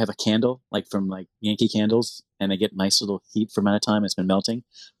 Like when you have a candle, like from like Yankee candles, and they get nice little heat for a amount of time, it's been melting.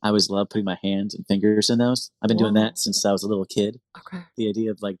 I always love putting my hands and fingers in those. I've been doing that since I was a little kid. Okay. The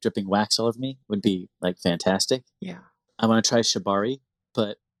idea of like dripping wax all over me would be like fantastic. Yeah. I want to try shibari,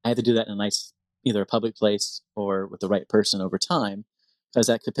 but I have to do that in a nice, either a public place or with the right person over time, because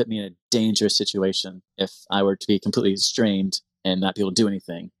that could put me in a dangerous situation if I were to be completely strained and not be able to do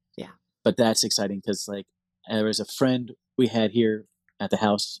anything. Yeah. But that's exciting because like there was a friend we had here at the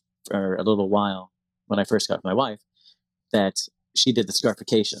house for a little while when I first got with my wife that she did the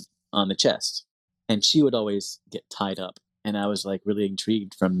scarification on the chest, and she would always get tied up, and I was like really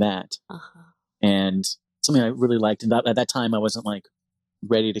intrigued from that. And something I really liked, and at that time I wasn't like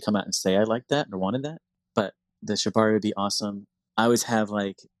ready to come out and say I liked that or wanted that, but the shibari would be awesome. I always have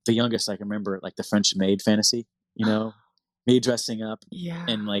like the youngest I can remember, like the French Maid fantasy, me dressing up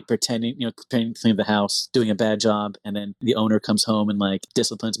and like pretending to clean the house, doing a bad job, and then the owner comes home and like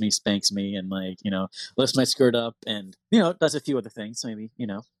disciplines me, spanks me, and like lifts my skirt up, and does a few other things. Maybe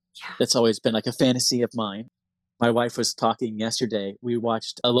that's always been like a fantasy of mine. My wife was talking yesterday. We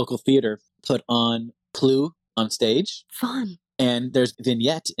watched a local theater put on Clue on stage. Fun. And there's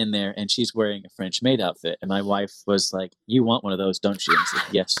Vignette in there, and she's wearing a French Maid outfit. And my wife was like, "You want one of those, don't you?" And I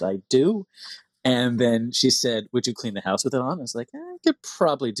said, "Yes, I do." And then she said, "Would you clean the house with it on?" I was like, "I could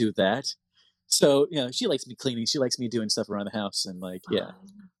probably do that." So, she likes me cleaning. She likes me doing stuff around the house, and like, yeah.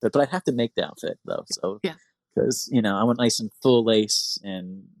 But I have to make the outfit though. So, yeah, because I want nice and full lace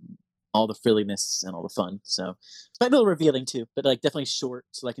and all the frilliness and all the fun. So it's a little revealing too, but like definitely short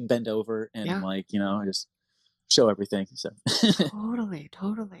so I can bend over and like, just show everything. So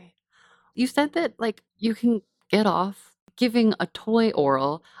totally. You said that like you can get off giving a toy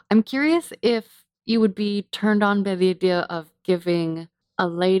oral. I'm curious if you would be turned on by the idea of giving a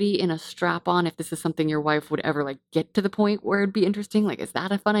lady in a strap-on, if this is something your wife would ever like get to the point where it'd be interesting. Like, is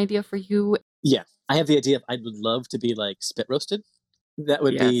that a fun idea for you? Yeah, I have the idea of I would love to be like spit roasted. That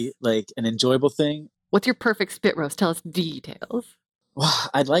would be like an enjoyable thing. What's your perfect spit roast? Tell us details. Well,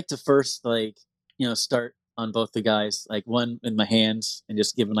 I'd like to first like, start on both the guys, like one in my hands and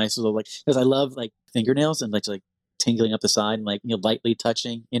just give a nice little like, because I love like fingernails and like tingling up the side and like, lightly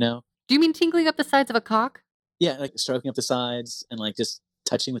touching, Do you mean tingling up the sides of a cock? Yeah, like stroking up the sides and like just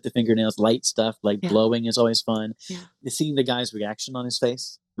touching with the fingernails, light stuff, like blowing is always fun. Yeah. Seeing the guy's reaction on his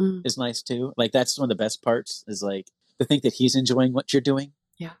face is nice too. Like that's one of the best parts is like to think that he's enjoying what you're doing.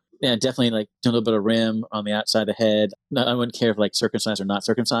 Yeah, definitely like do a little bit of rim on the outside of the head. No, I wouldn't care if like circumcised or not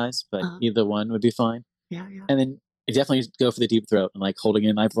circumcised, but either one would be fine. Yeah. And then I definitely go for the deep throat and like holding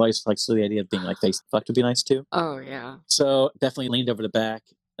in. I've always liked the idea of being like face fucked would be nice too. Oh, yeah. So definitely leaned over the back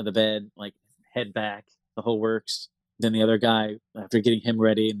of the bed, like head back, the whole works. Then the other guy, after getting him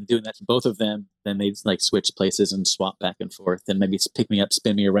ready and doing that to both of them, then they'd like switch places and swap back and forth and maybe pick me up,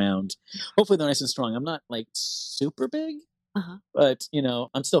 spin me around. Hopefully they're nice and strong. I'm not like super big, but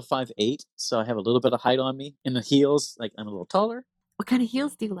I'm still 5'8", so I have a little bit of height on me. In the heels, like I'm a little taller. What kind of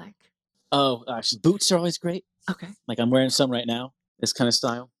heels do you like? Oh gosh, boots are always great. Okay. Like I'm wearing some right now, this kind of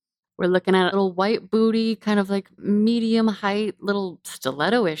style. We're looking at a little white booty, kind of like medium height, little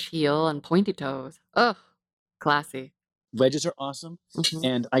stiletto-ish heel and pointy toes. Ugh, classy. Wedges are awesome.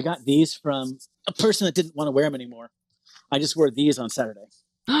 And I got these from a person that didn't want to wear them anymore. I just wore these on Saturday.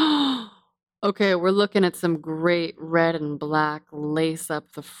 Okay, we're looking at some great red and black lace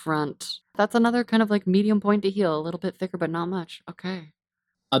up the front. That's another kind of like medium pointy heel, a little bit thicker, but not much. Okay.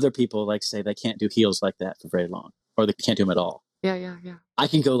 Other people like say they can't do heels like that for very long, or they can't do them at all. Yeah. I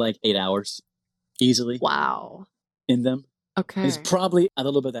can go like 8 hours easily. Wow. In them. Okay. It's probably a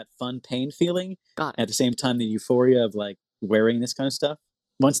little bit of that fun pain feeling. Got it. At the same time, the euphoria of like wearing this kind of stuff.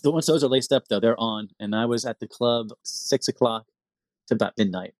 Once those are laced up though, they're on. And I was at the club 6 o'clock to about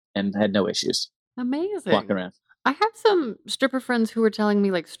midnight and had no issues. Amazing. Walking around. I have some stripper friends who were telling me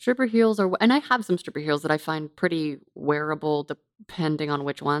like stripper heels and I have some stripper heels that I find pretty wearable depending on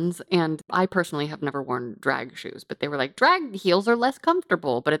which ones. And I personally have never worn drag shoes, but they were like drag heels are less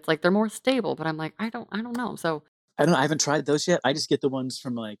comfortable, but it's like they're more stable. But I'm like, I don't know. So I don't know. I haven't tried those yet. I just get the ones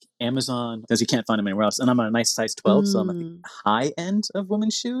from like Amazon because you can't find them anywhere else. And I'm on a nice size 12, so I'm at the high end of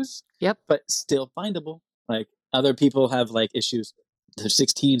women's shoes. Yep. But still findable. Like other people have like issues. They're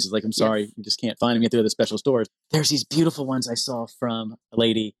 16s. Like, I'm sorry, you just can't find them. You have to go to the special stores. There's these beautiful ones I saw from a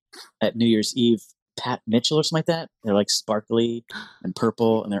lady at New Year's Eve, Pat Mitchell or something like that. They're like sparkly and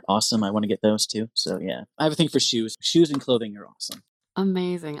purple, and they're awesome. I want to get those too. So yeah, I have a thing for shoes. Shoes and clothing are awesome.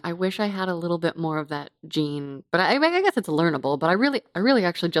 Amazing. I wish I had a little bit more of that gene, but I guess it's learnable. But I really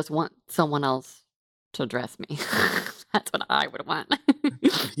actually just want someone else to dress me. That's what I would want.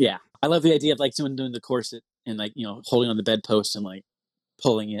 Yeah, I love the idea of like someone doing the corset and like holding on the bedpost and like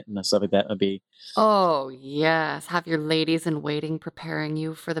pulling it and stuff like that would be. Oh yes, have your ladies in waiting preparing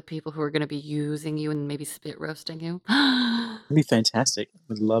you for the people who are going to be using you and maybe spit roasting you. It'd be fantastic.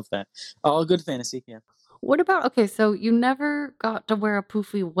 Would love that. All good fantasy. Yeah. What about, okay, so you never got to wear a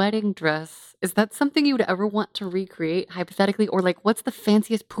poofy wedding dress. Is that something you would ever want to recreate, hypothetically? Or, like, what's the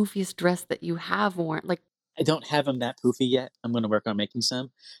fanciest, poofiest dress that you have worn? Like, I don't have them that poofy yet. I'm going to work on making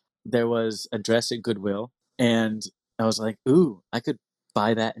some. There was a dress at Goodwill, and I was like, ooh, I could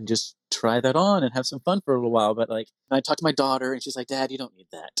buy that and just try that on and have some fun for a little while. But, like, I talked to my daughter, and she's like, Dad, you don't need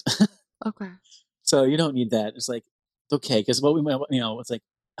that. okay. So you don't need that. It's like, okay, because what we might, it's like,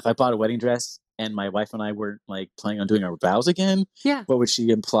 if I bought a wedding dress and my wife and I were like planning on doing our vows again, Yeah. what would she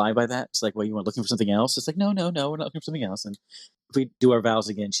imply by that? It's like, well, you were looking for something else. It's like, no, we're not looking for something else. And if we do our vows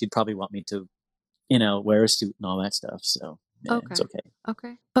again, she'd probably want me to, wear a suit and all that stuff. So yeah, Okay. it's okay.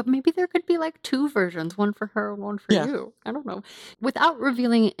 Okay. But maybe there could be like two versions, one for her, one for you. I don't know. Without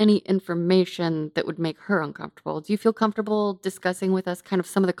revealing any information that would make her uncomfortable, do you feel comfortable discussing with us kind of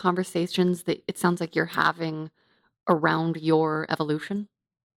some of the conversations that it sounds like you're having around your evolution?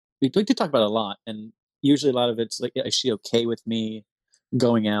 We do talk about it a lot, and usually a lot of it's like, is she okay with me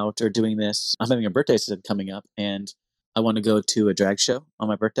going out or doing this? I'm having a birthday coming up, and I want to go to a drag show on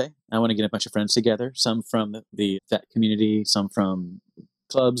my birthday. I want to get a bunch of friends together, some from the vet community, some from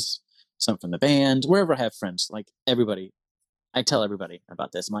clubs, some from the band, wherever I have friends. Like everybody, I tell everybody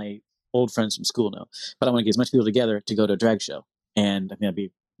about this. My old friends from school know, but I want to get as much people together to go to a drag show, and I think that'd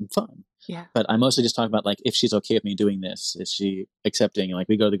be fun. Yeah. But I mostly just talk about like if she's okay with me doing this. Is she accepting? Like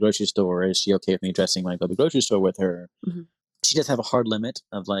we go to the grocery store. Is she okay with me dressing when I go to the grocery store with her? Mm-hmm. She does have a hard limit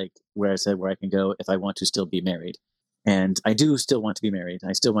of like where I can go if I want to still be married. And I do still want to be married.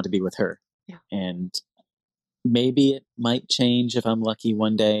 I still want to be with her. Yeah. And maybe it might change if I'm lucky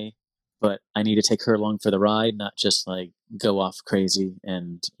one day, but I need to take her along for the ride, not just like go off crazy.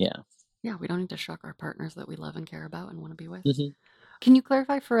 And yeah. Yeah, we don't need to shock our partners that we love and care about and want to be with. Mm-hmm. Can you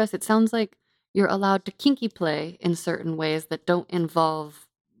clarify for us? It sounds like you're allowed to kinky play in certain ways that don't involve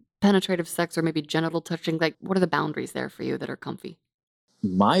penetrative sex or maybe genital touching. Like, what are the boundaries there for you that are comfy?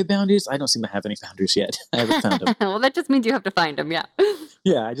 My boundaries? I don't seem to have any boundaries yet. I haven't found them. Well, that just means you have to find them, yeah.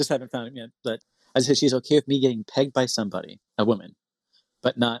 Yeah, I just haven't found them yet. But I said she's okay with me getting pegged by somebody, a woman,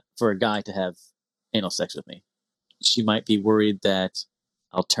 but not for a guy to have anal sex with me. She might be worried that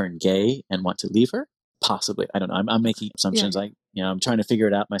I'll turn gay and want to leave her. Possibly. I don't know. I'm making assumptions. Yeah. I'm trying to figure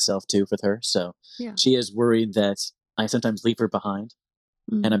it out myself too with her. So yeah. She is worried that I sometimes leave her behind.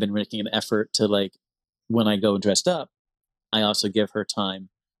 Mm-hmm. And I've been making an effort to like when I go dressed up, I also give her time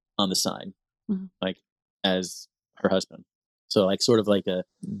on the side, like as her husband. So like sort of like a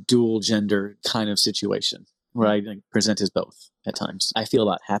dual gender kind of situation where I like, present as both at times. I feel a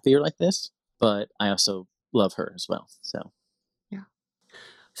lot happier like this, but I also love her as well. So yeah.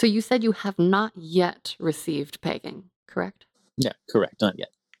 So you said you have not yet received pegging, correct? yeah, correct. Not yet.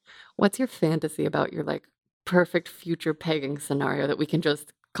 What's your fantasy about your like perfect future pegging scenario that we can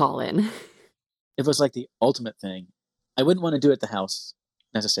just call in? If it was like the ultimate thing, I wouldn't want to do it at the house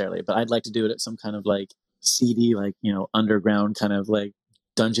necessarily, but I'd like to do it at some kind of like seedy, like, underground kind of like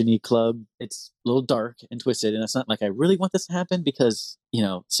dungeony club. It's a little dark and twisted, and it's not like I really want this to happen because,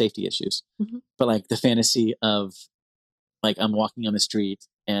 safety issues. But like the fantasy of like I'm walking on the street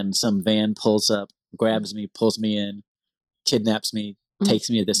and some van pulls up, grabs me, pulls me in, kidnaps me, takes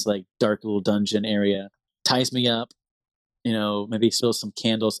me to this like dark little dungeon area, ties me up, maybe spills some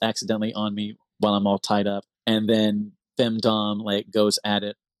candles accidentally on me while I'm all tied up, and then femdom like goes at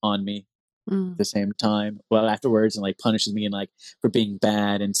it on me at the same time. Well, afterwards, and like punishes me and like for being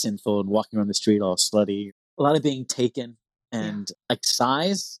bad and sinful and walking around the street all slutty. A lot of being taken and like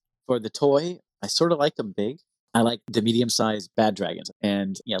size for the toy. I sort of like them big. I like the medium-sized bad dragons,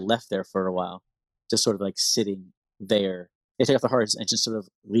 and left there for a while, just sort of like sitting there. They take off the hearts and just sort of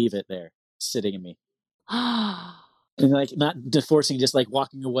leave it there, sitting in me. And like not forcing, just like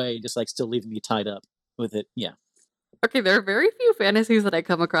walking away, just like still leaving me tied up with it. Yeah. Okay, there are very few fantasies that I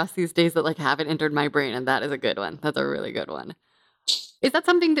come across these days that like haven't entered my brain, and that is a good one. That's a really good one. Is that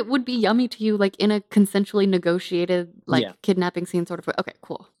something that would be yummy to you, like in a consensually negotiated, like kidnapping scene sort of way? Okay,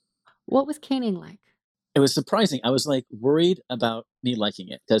 cool. What was caning like? It was surprising. I was like worried about me liking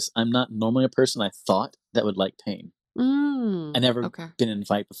it because I'm not normally a person I thought that would like pain. I never been in a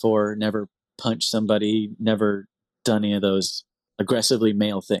fight before, never punched somebody, never done any of those aggressively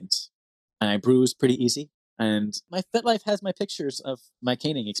male things. And I bruise pretty easy. And my FetLife has my pictures of my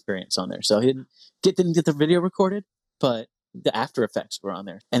caning experience on there. So I didn't get the video recorded, but the after effects were on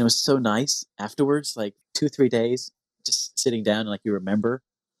there. And it was so nice afterwards, like 2-3 days, just sitting down and like you remember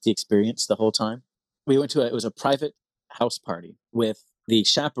the experience the whole time. We went to it was a private house party with the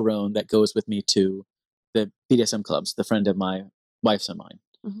chaperone that goes with me to the BDSM clubs, the friend of my wife's and mine.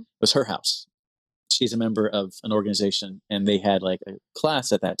 It was her house. She's a member of an organization, and they had like a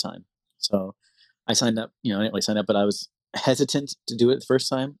class at that time. So I signed up. I didn't really sign up, but I was hesitant to do it the first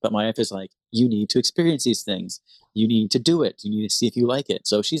time. But my wife is like, "You need to experience these things. You need to do it. You need to see if you like it."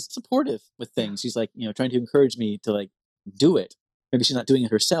 So she's supportive with things. She's like, trying to encourage me to like do it. Maybe she's not doing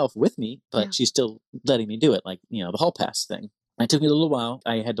it herself with me, but she's still letting me do it. Like the hall pass thing. And it took me a little while.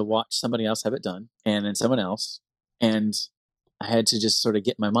 I had to watch somebody else have it done, and then someone else, and I had to just sort of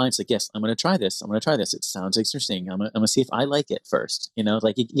get my mind. It's like, yes, I'm going to try this. I'm going to try this. It sounds interesting. I'm going to see if I like it first.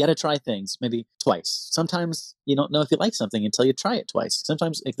 Like you got to try things maybe twice. Sometimes you don't know if you like something until you try it twice.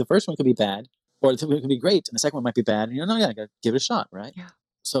 Sometimes like the first one could be bad, or it could be great, and the second one might be bad. And no, I got to give it a shot, right? Yeah.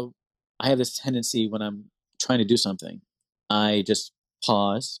 So I have this tendency when I'm trying to do something, I just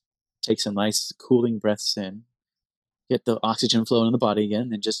pause, take some nice cooling breaths in, get the oxygen flowing in the body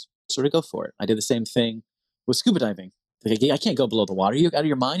again, and just sort of go for it. I did the same thing with scuba diving. Like, I can't go below the water. You out of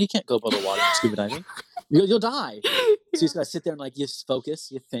your mind? You can't go below the water in scuba diving. You'll die. So you just gotta sit there and like you focus,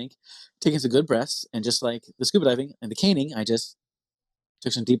 you think, taking some good breaths, and just like the scuba diving and the caning, I just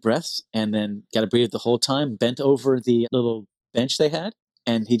took some deep breaths and then got to breathe the whole time. Bent over the little bench they had,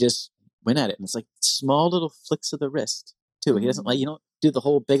 and he just went at it. And it's like small little flicks of the wrist too. He doesn't you don't do the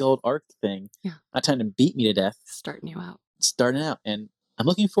whole big old arc thing. Yeah. Not trying to beat me to death. Starting out, and I'm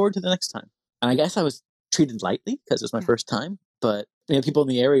looking forward to the next time. And I guess I was treated lightly because it was my first time, but people in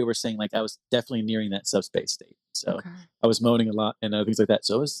the area were saying like I was definitely nearing that subspace state. So I was moaning a lot and things like that.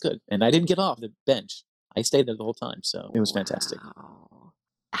 So it was good. And I didn't get off the bench. I stayed there the whole time. So it was fantastic.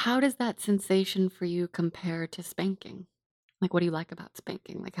 How does that sensation for you compare to spanking? Like, what do you like about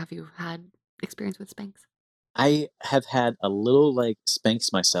spanking? Like, have you had experience with spanks? I have had a little like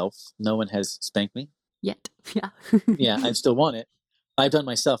spanks myself. No one has spanked me yet. Yeah. Yeah, I still want it. I've done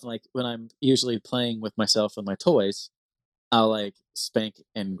myself. Like when I'm usually playing with myself and my toys, I'll like spank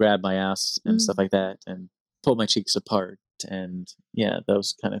and grab my ass and stuff like that, and pull my cheeks apart, and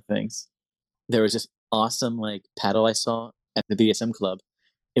those kind of things. There was this awesome like paddle I saw at the BDSM club.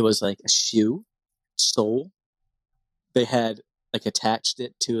 It was like a shoe sole. They had like attached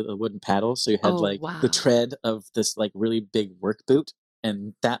it to a wooden paddle, so you had the tread of this like really big work boot,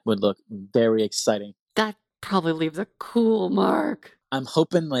 and that would look very exciting. That probably leaves a cool mark. I'm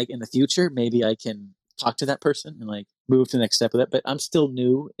hoping like in the future maybe I can talk to that person and like move to the next step of that, but I'm still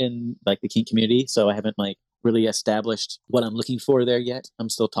new in like the kink community, so I haven't like really established what I'm looking for there yet. I'm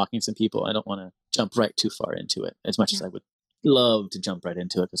still talking to some people. I don't want to jump right too far into it as much as I would love to jump right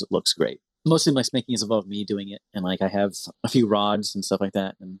into it because it looks great. Mostly my making is involved me doing it. And like I have a few rods and stuff like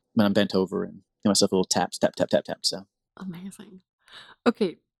that. And when I'm bent over and give myself a little taps, tap, tap, tap, tap. So Amazing.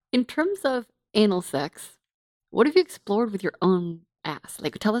 Okay. In terms of anal sex, what have you explored with your own ass?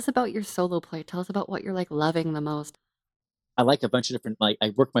 Like, tell us about your solo play. Tell us about what you're like loving the most. I like a bunch of different, like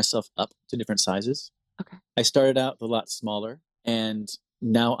I work myself up to different sizes. Okay. I started out a lot smaller and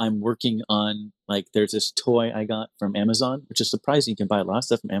now I'm working on like there's this toy I got from Amazon, which is surprising. You can buy a lot of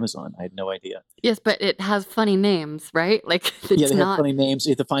stuff from Amazon. I had no idea. Yes, but it has funny names, right? Like Yeah, it's they have not. funny names.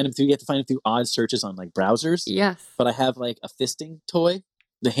 You have to find them through odd searches on like browsers. Yes. But I have like a fisting toy.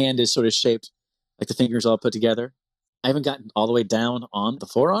 The hand is sort of shaped like the fingers all put together. I haven't gotten all the way down on the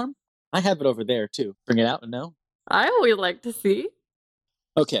forearm. I have it over there too. Bring it out and know. I always like to see.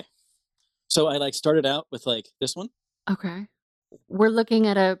 Okay. So I like started out with like this one. Okay. We're looking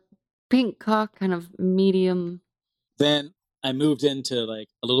at a pink cock, kind of medium. Then I moved into like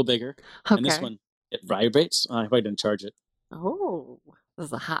a little bigger. Okay. And this one, it vibrates. I hope I didn't charge it. Oh, this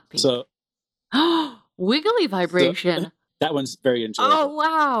is a hot pink. So wiggly vibration. So, that one's very enjoyable. Oh,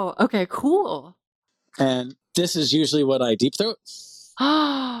 wow. Okay, cool. And this is usually what I deep throat.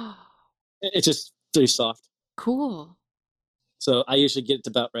 It's just really soft. Cool. So I usually get it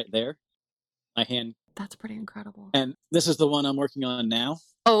about right there. My hand. That's pretty incredible. And this is the one I'm working on now.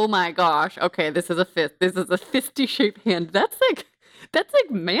 Oh my gosh. Okay, this is a fist. This is a fisty shaped hand. That's like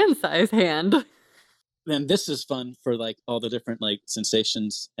man size hand. Then this is fun for like all the different like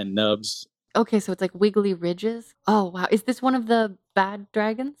sensations and nubs. Okay, so it's like wiggly ridges. Oh wow. Is this one of the bad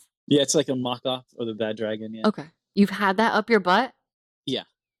dragons? Yeah, it's like a mock off of the bad dragon. Yeah. Okay. You've had that up your butt? Yeah.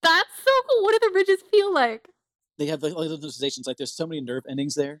 That's so cool. What do the ridges feel like? They have like all those sensations. Like there's so many nerve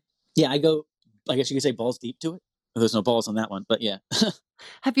endings there. Yeah, I guess you could say balls deep to it. There's no balls on that one, but yeah.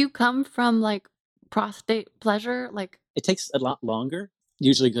 Have you come from like prostate pleasure? Like it takes a lot longer.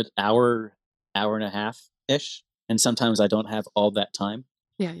 Usually a good hour and a half ish. And sometimes I don't have all that time.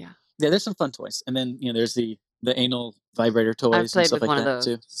 Yeah. Yeah, there's some fun toys. And then, there's the anal vibrator toys and stuff like that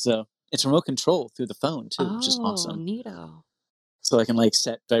too. So it's remote control through the phone too, which is awesome. Oh, neato. So I can like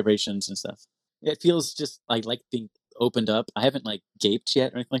set vibrations and stuff. It feels just like being opened up. I haven't like gaped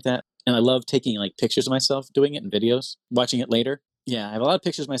yet or anything like that. And I love taking like pictures of myself doing it in videos, watching it later. Yeah, I have a lot of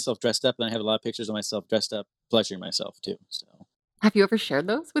pictures of myself dressed up, and I have a lot of pictures of myself dressed up, pleasuring myself too. So, have you ever shared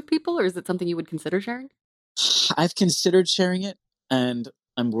those with people, or is it something you would consider sharing? I've considered sharing it, and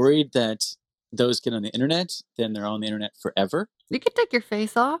I'm worried that those get on the internet, then they're on the internet forever. You could take your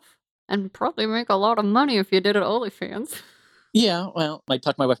face off and probably make a lot of money if you did it OnlyFans. Yeah, well, I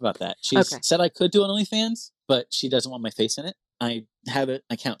talked to my wife about that. She said I could do an OnlyFans, but she doesn't want my face in it. I have an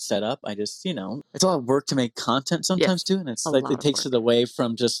account set up. I just, it's a lot of work to make content sometimes too. And it's like, it takes it away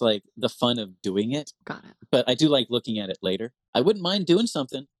from just like the fun of doing it. Got it. But I do like looking at it later. I wouldn't mind doing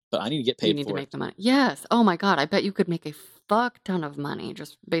something, but I need to get paid for it. You need to make the money. Yes. Oh my God. I bet you could make a fuck ton of money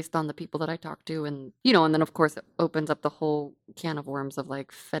just based on the people that I talk to. And, and then of course it opens up the whole can of worms of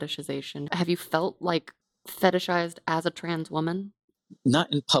like fetishization. Have you felt like fetishized as a trans woman?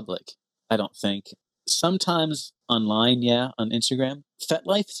 Not in public, I don't think. Sometimes online, yeah, on Instagram.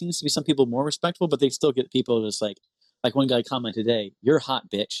 FetLife seems to be some people more respectful, but they still get people just like one guy commented today, "You're hot,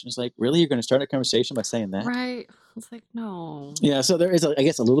 bitch." It's like, really? You're going to start a conversation by saying that? Right. It's like, no. Yeah, so there is, I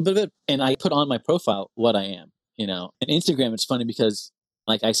guess, a little bit of it. And I put on my profile what I am, And Instagram, it's funny because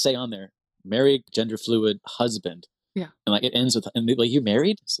like I say on there, married, gender fluid, husband. Yeah. And like it ends with, and like, you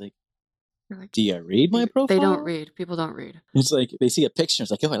married? It's like, do you read my profile? They don't read. People don't read. It's like they see a picture.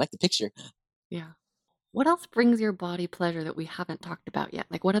 It's like, oh, I like the picture. Yeah. What else brings your body pleasure that we haven't talked about yet?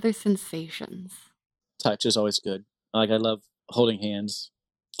 Like, what other sensations? Touch is always good. Like, I love holding hands,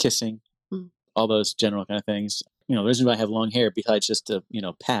 kissing, all those general kind of things. The reason why I have long hair, besides just to,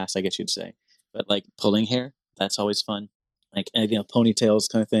 pass, I guess you'd say. But like pulling hair, that's always fun. Like, ponytails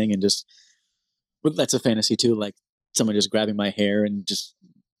kind of thing. And just, that's a fantasy too. Like someone just grabbing my hair and just,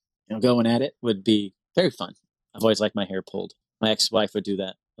 going at it would be very fun. I've always liked my hair pulled. My ex-wife would do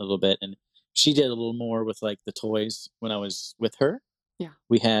that a little bit. And she did a little more with like the toys when I was with her. Yeah.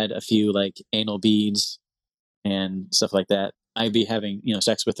 We had a few like anal beads and stuff like that. I'd be having,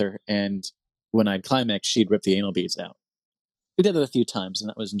 sex with her. And when I'd climax, she'd rip the anal beads out. We did it a few times and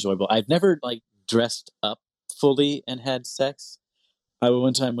that was enjoyable. I've never like dressed up fully and had sex.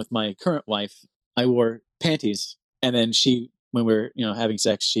 One time with my current wife, I wore panties and then when we were, having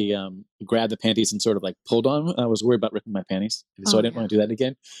sex, she grabbed the panties and sort of like pulled on them. I was worried about ripping my panties. So I didn't want to do that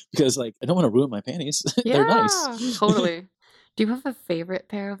again because like, I don't want to ruin my panties. Yeah, they're nice. Totally. Do you have a favorite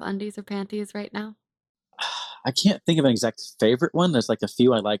pair of undies or panties right now? I can't think of an exact favorite one. There's like a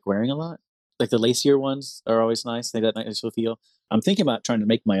few I like wearing a lot. Like the lacier ones are always nice. They got a nice feel. I'm thinking about trying to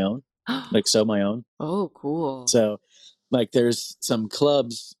make my own, like sew my own. Oh, cool. So, like, there's some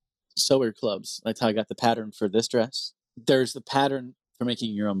clubs, sewer clubs. That's how I got the pattern for this dress. There's the pattern for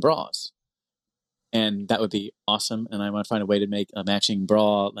making your own bras, and that would be awesome. And I want to find a way to make a matching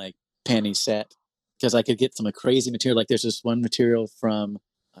bra, like panty set, because I could get some crazy material. Like, there's this one material from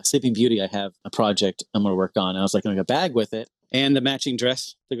Sleeping Beauty. I have a project I'm going to work on. I was like, going to make a bag with it and the matching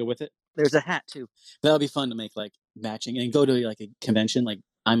dress to go with it. There's a hat too. That'll be fun to make like matching and go to like a convention. Like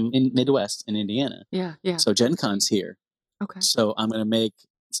I'm in Midwest in Indiana. Yeah, yeah. So Gen Con's here. Okay. So I'm going to make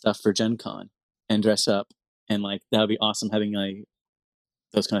stuff for Gen Con and dress up. And like, that would be awesome having like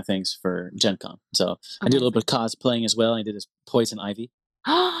those kind of things for Gen Con. So I do a little bit of cosplaying as well. I did this Poison Ivy.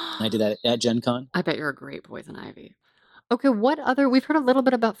 I did that at Gen Con. I bet you're a great Poison Ivy. Okay, what other, we've heard a little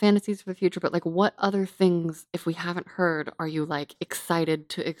bit about fantasies for the future, but like what other things, if we haven't heard, are you like excited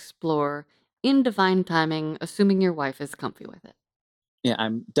to explore in divine timing, assuming your wife is comfy with it? Yeah,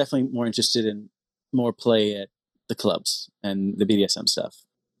 I'm definitely more interested in more play at the clubs and the BDSM stuff.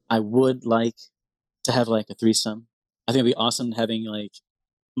 I would like to have like a threesome. I think it'd be awesome having like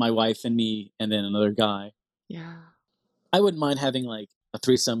my wife and me and then another guy. Yeah. I wouldn't mind having like a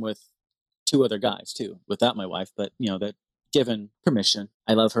threesome with 2 other guys too, without my wife, but you know, that given permission.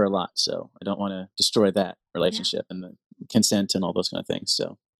 I love her a lot, so I don't want to destroy that relationship and the consent and all those kind of things.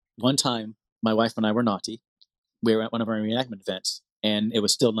 So one time my wife and I were naughty. We were at one of our reenactment events and it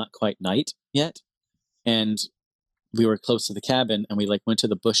was still not quite night yet. And we were close to the cabin and we like went to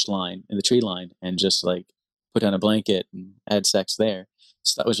the bush line and the tree line and just like put down a blanket and had sex there.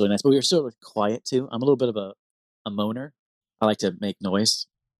 So that was really nice. But we were still quiet too. I'm a little bit of a moaner. I like to make noise.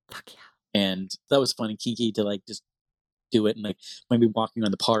 Fuck yeah. And that was fun and kinky to like just do it and like maybe walking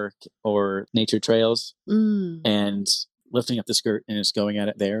on the park or nature trails and lifting up the skirt and just going at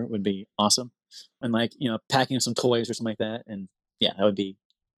it there would be awesome. And like, you know, packing some toys or something like that. And yeah, that would be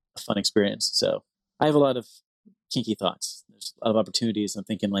a fun experience. So I have a lot of kinky thoughts. There's a lot of opportunities. I'm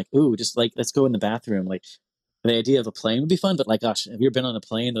thinking like, ooh, just like, let's go in the bathroom. Like the idea of a plane would be fun, but like, gosh, have you ever been on a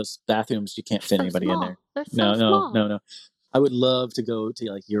plane? Those bathrooms, you can't fit So anybody small. in there. They're so small. No. I would love to go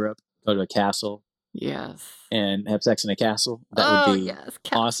to like Europe, go to a castle. Yes. And have sex in a castle. That would be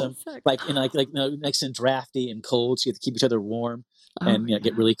awesome. Sex. Like in like no, nice and drafty and cold, so you have to keep each other warm and you know,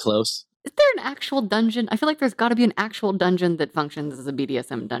 get really close. Is there an actual dungeon? I feel like there's got to be an actual dungeon that functions as a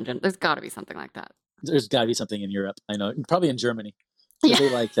BDSM dungeon. There's got to be something like that. There's got to be something in Europe. I know, probably in Germany. Because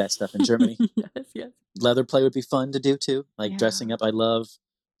they like that stuff in Germany. Yes. Leather play would be fun to do too. Like dressing up. I love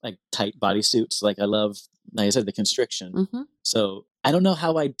like tight bodysuits. Like I love, like I said, the constriction. So I don't know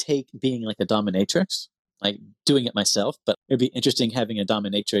how I'd take being like a dominatrix, like doing it myself, but it'd be interesting having a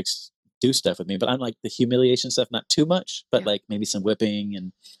dominatrix do stuff with me. But I'm like the humiliation stuff, not too much, but like maybe some whipping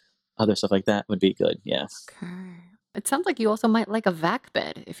and other stuff like that would be good. Yeah. Okay. It sounds like you also might like a vac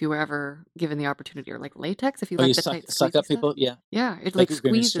bed if you were ever given the opportunity, or like latex if you like the tight suck up stuff. people. Yeah. Yeah. It like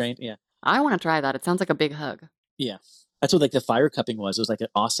squeezes. Yeah. I want to try that. It sounds like a big hug. Yeah. That's what like the fire cupping was. It was like an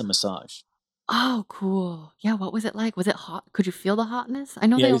awesome massage. Oh, cool. Yeah. What was it like? Was it hot? Could you feel the hotness? I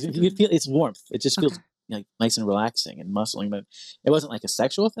know. Yeah. You feel it's warmth. It just feels like nice and relaxing and muscling, but it wasn't like a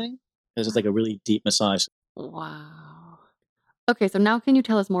sexual thing. It was just like a really deep massage. Wow. Okay, so now can you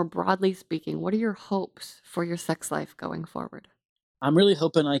tell us more broadly speaking, what are your hopes for your sex life going forward? I'm really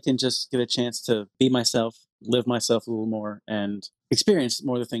hoping I can just get a chance to be myself, live myself a little more, and experience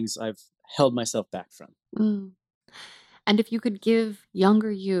more of the things I've held myself back from. And if you could give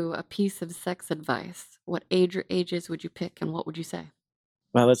younger you a piece of sex advice, what age or ages would you pick and what would you say?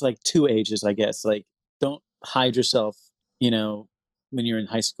 Well, it's like 2 ages, I guess. Like, don't hide yourself, you know, when you're in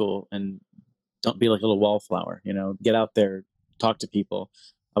high school, and don't be like a little wallflower, you know, get out there, talk to people.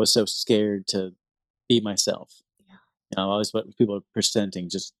 I was so scared to be myself. Yeah. You know, always what people are presenting,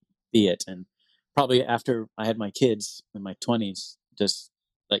 just be it. And probably after I had my kids in my 20s, just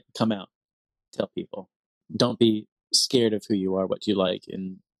like come out, tell people. Don't be scared of who you are, what you like,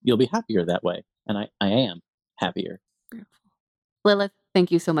 and you'll be happier that way. And I am happier. Beautiful. Lilith,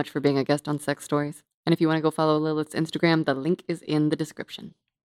 thank you so much for being a guest on Sex Stories. And if you want to go follow Lilith's Instagram, the link is in the description.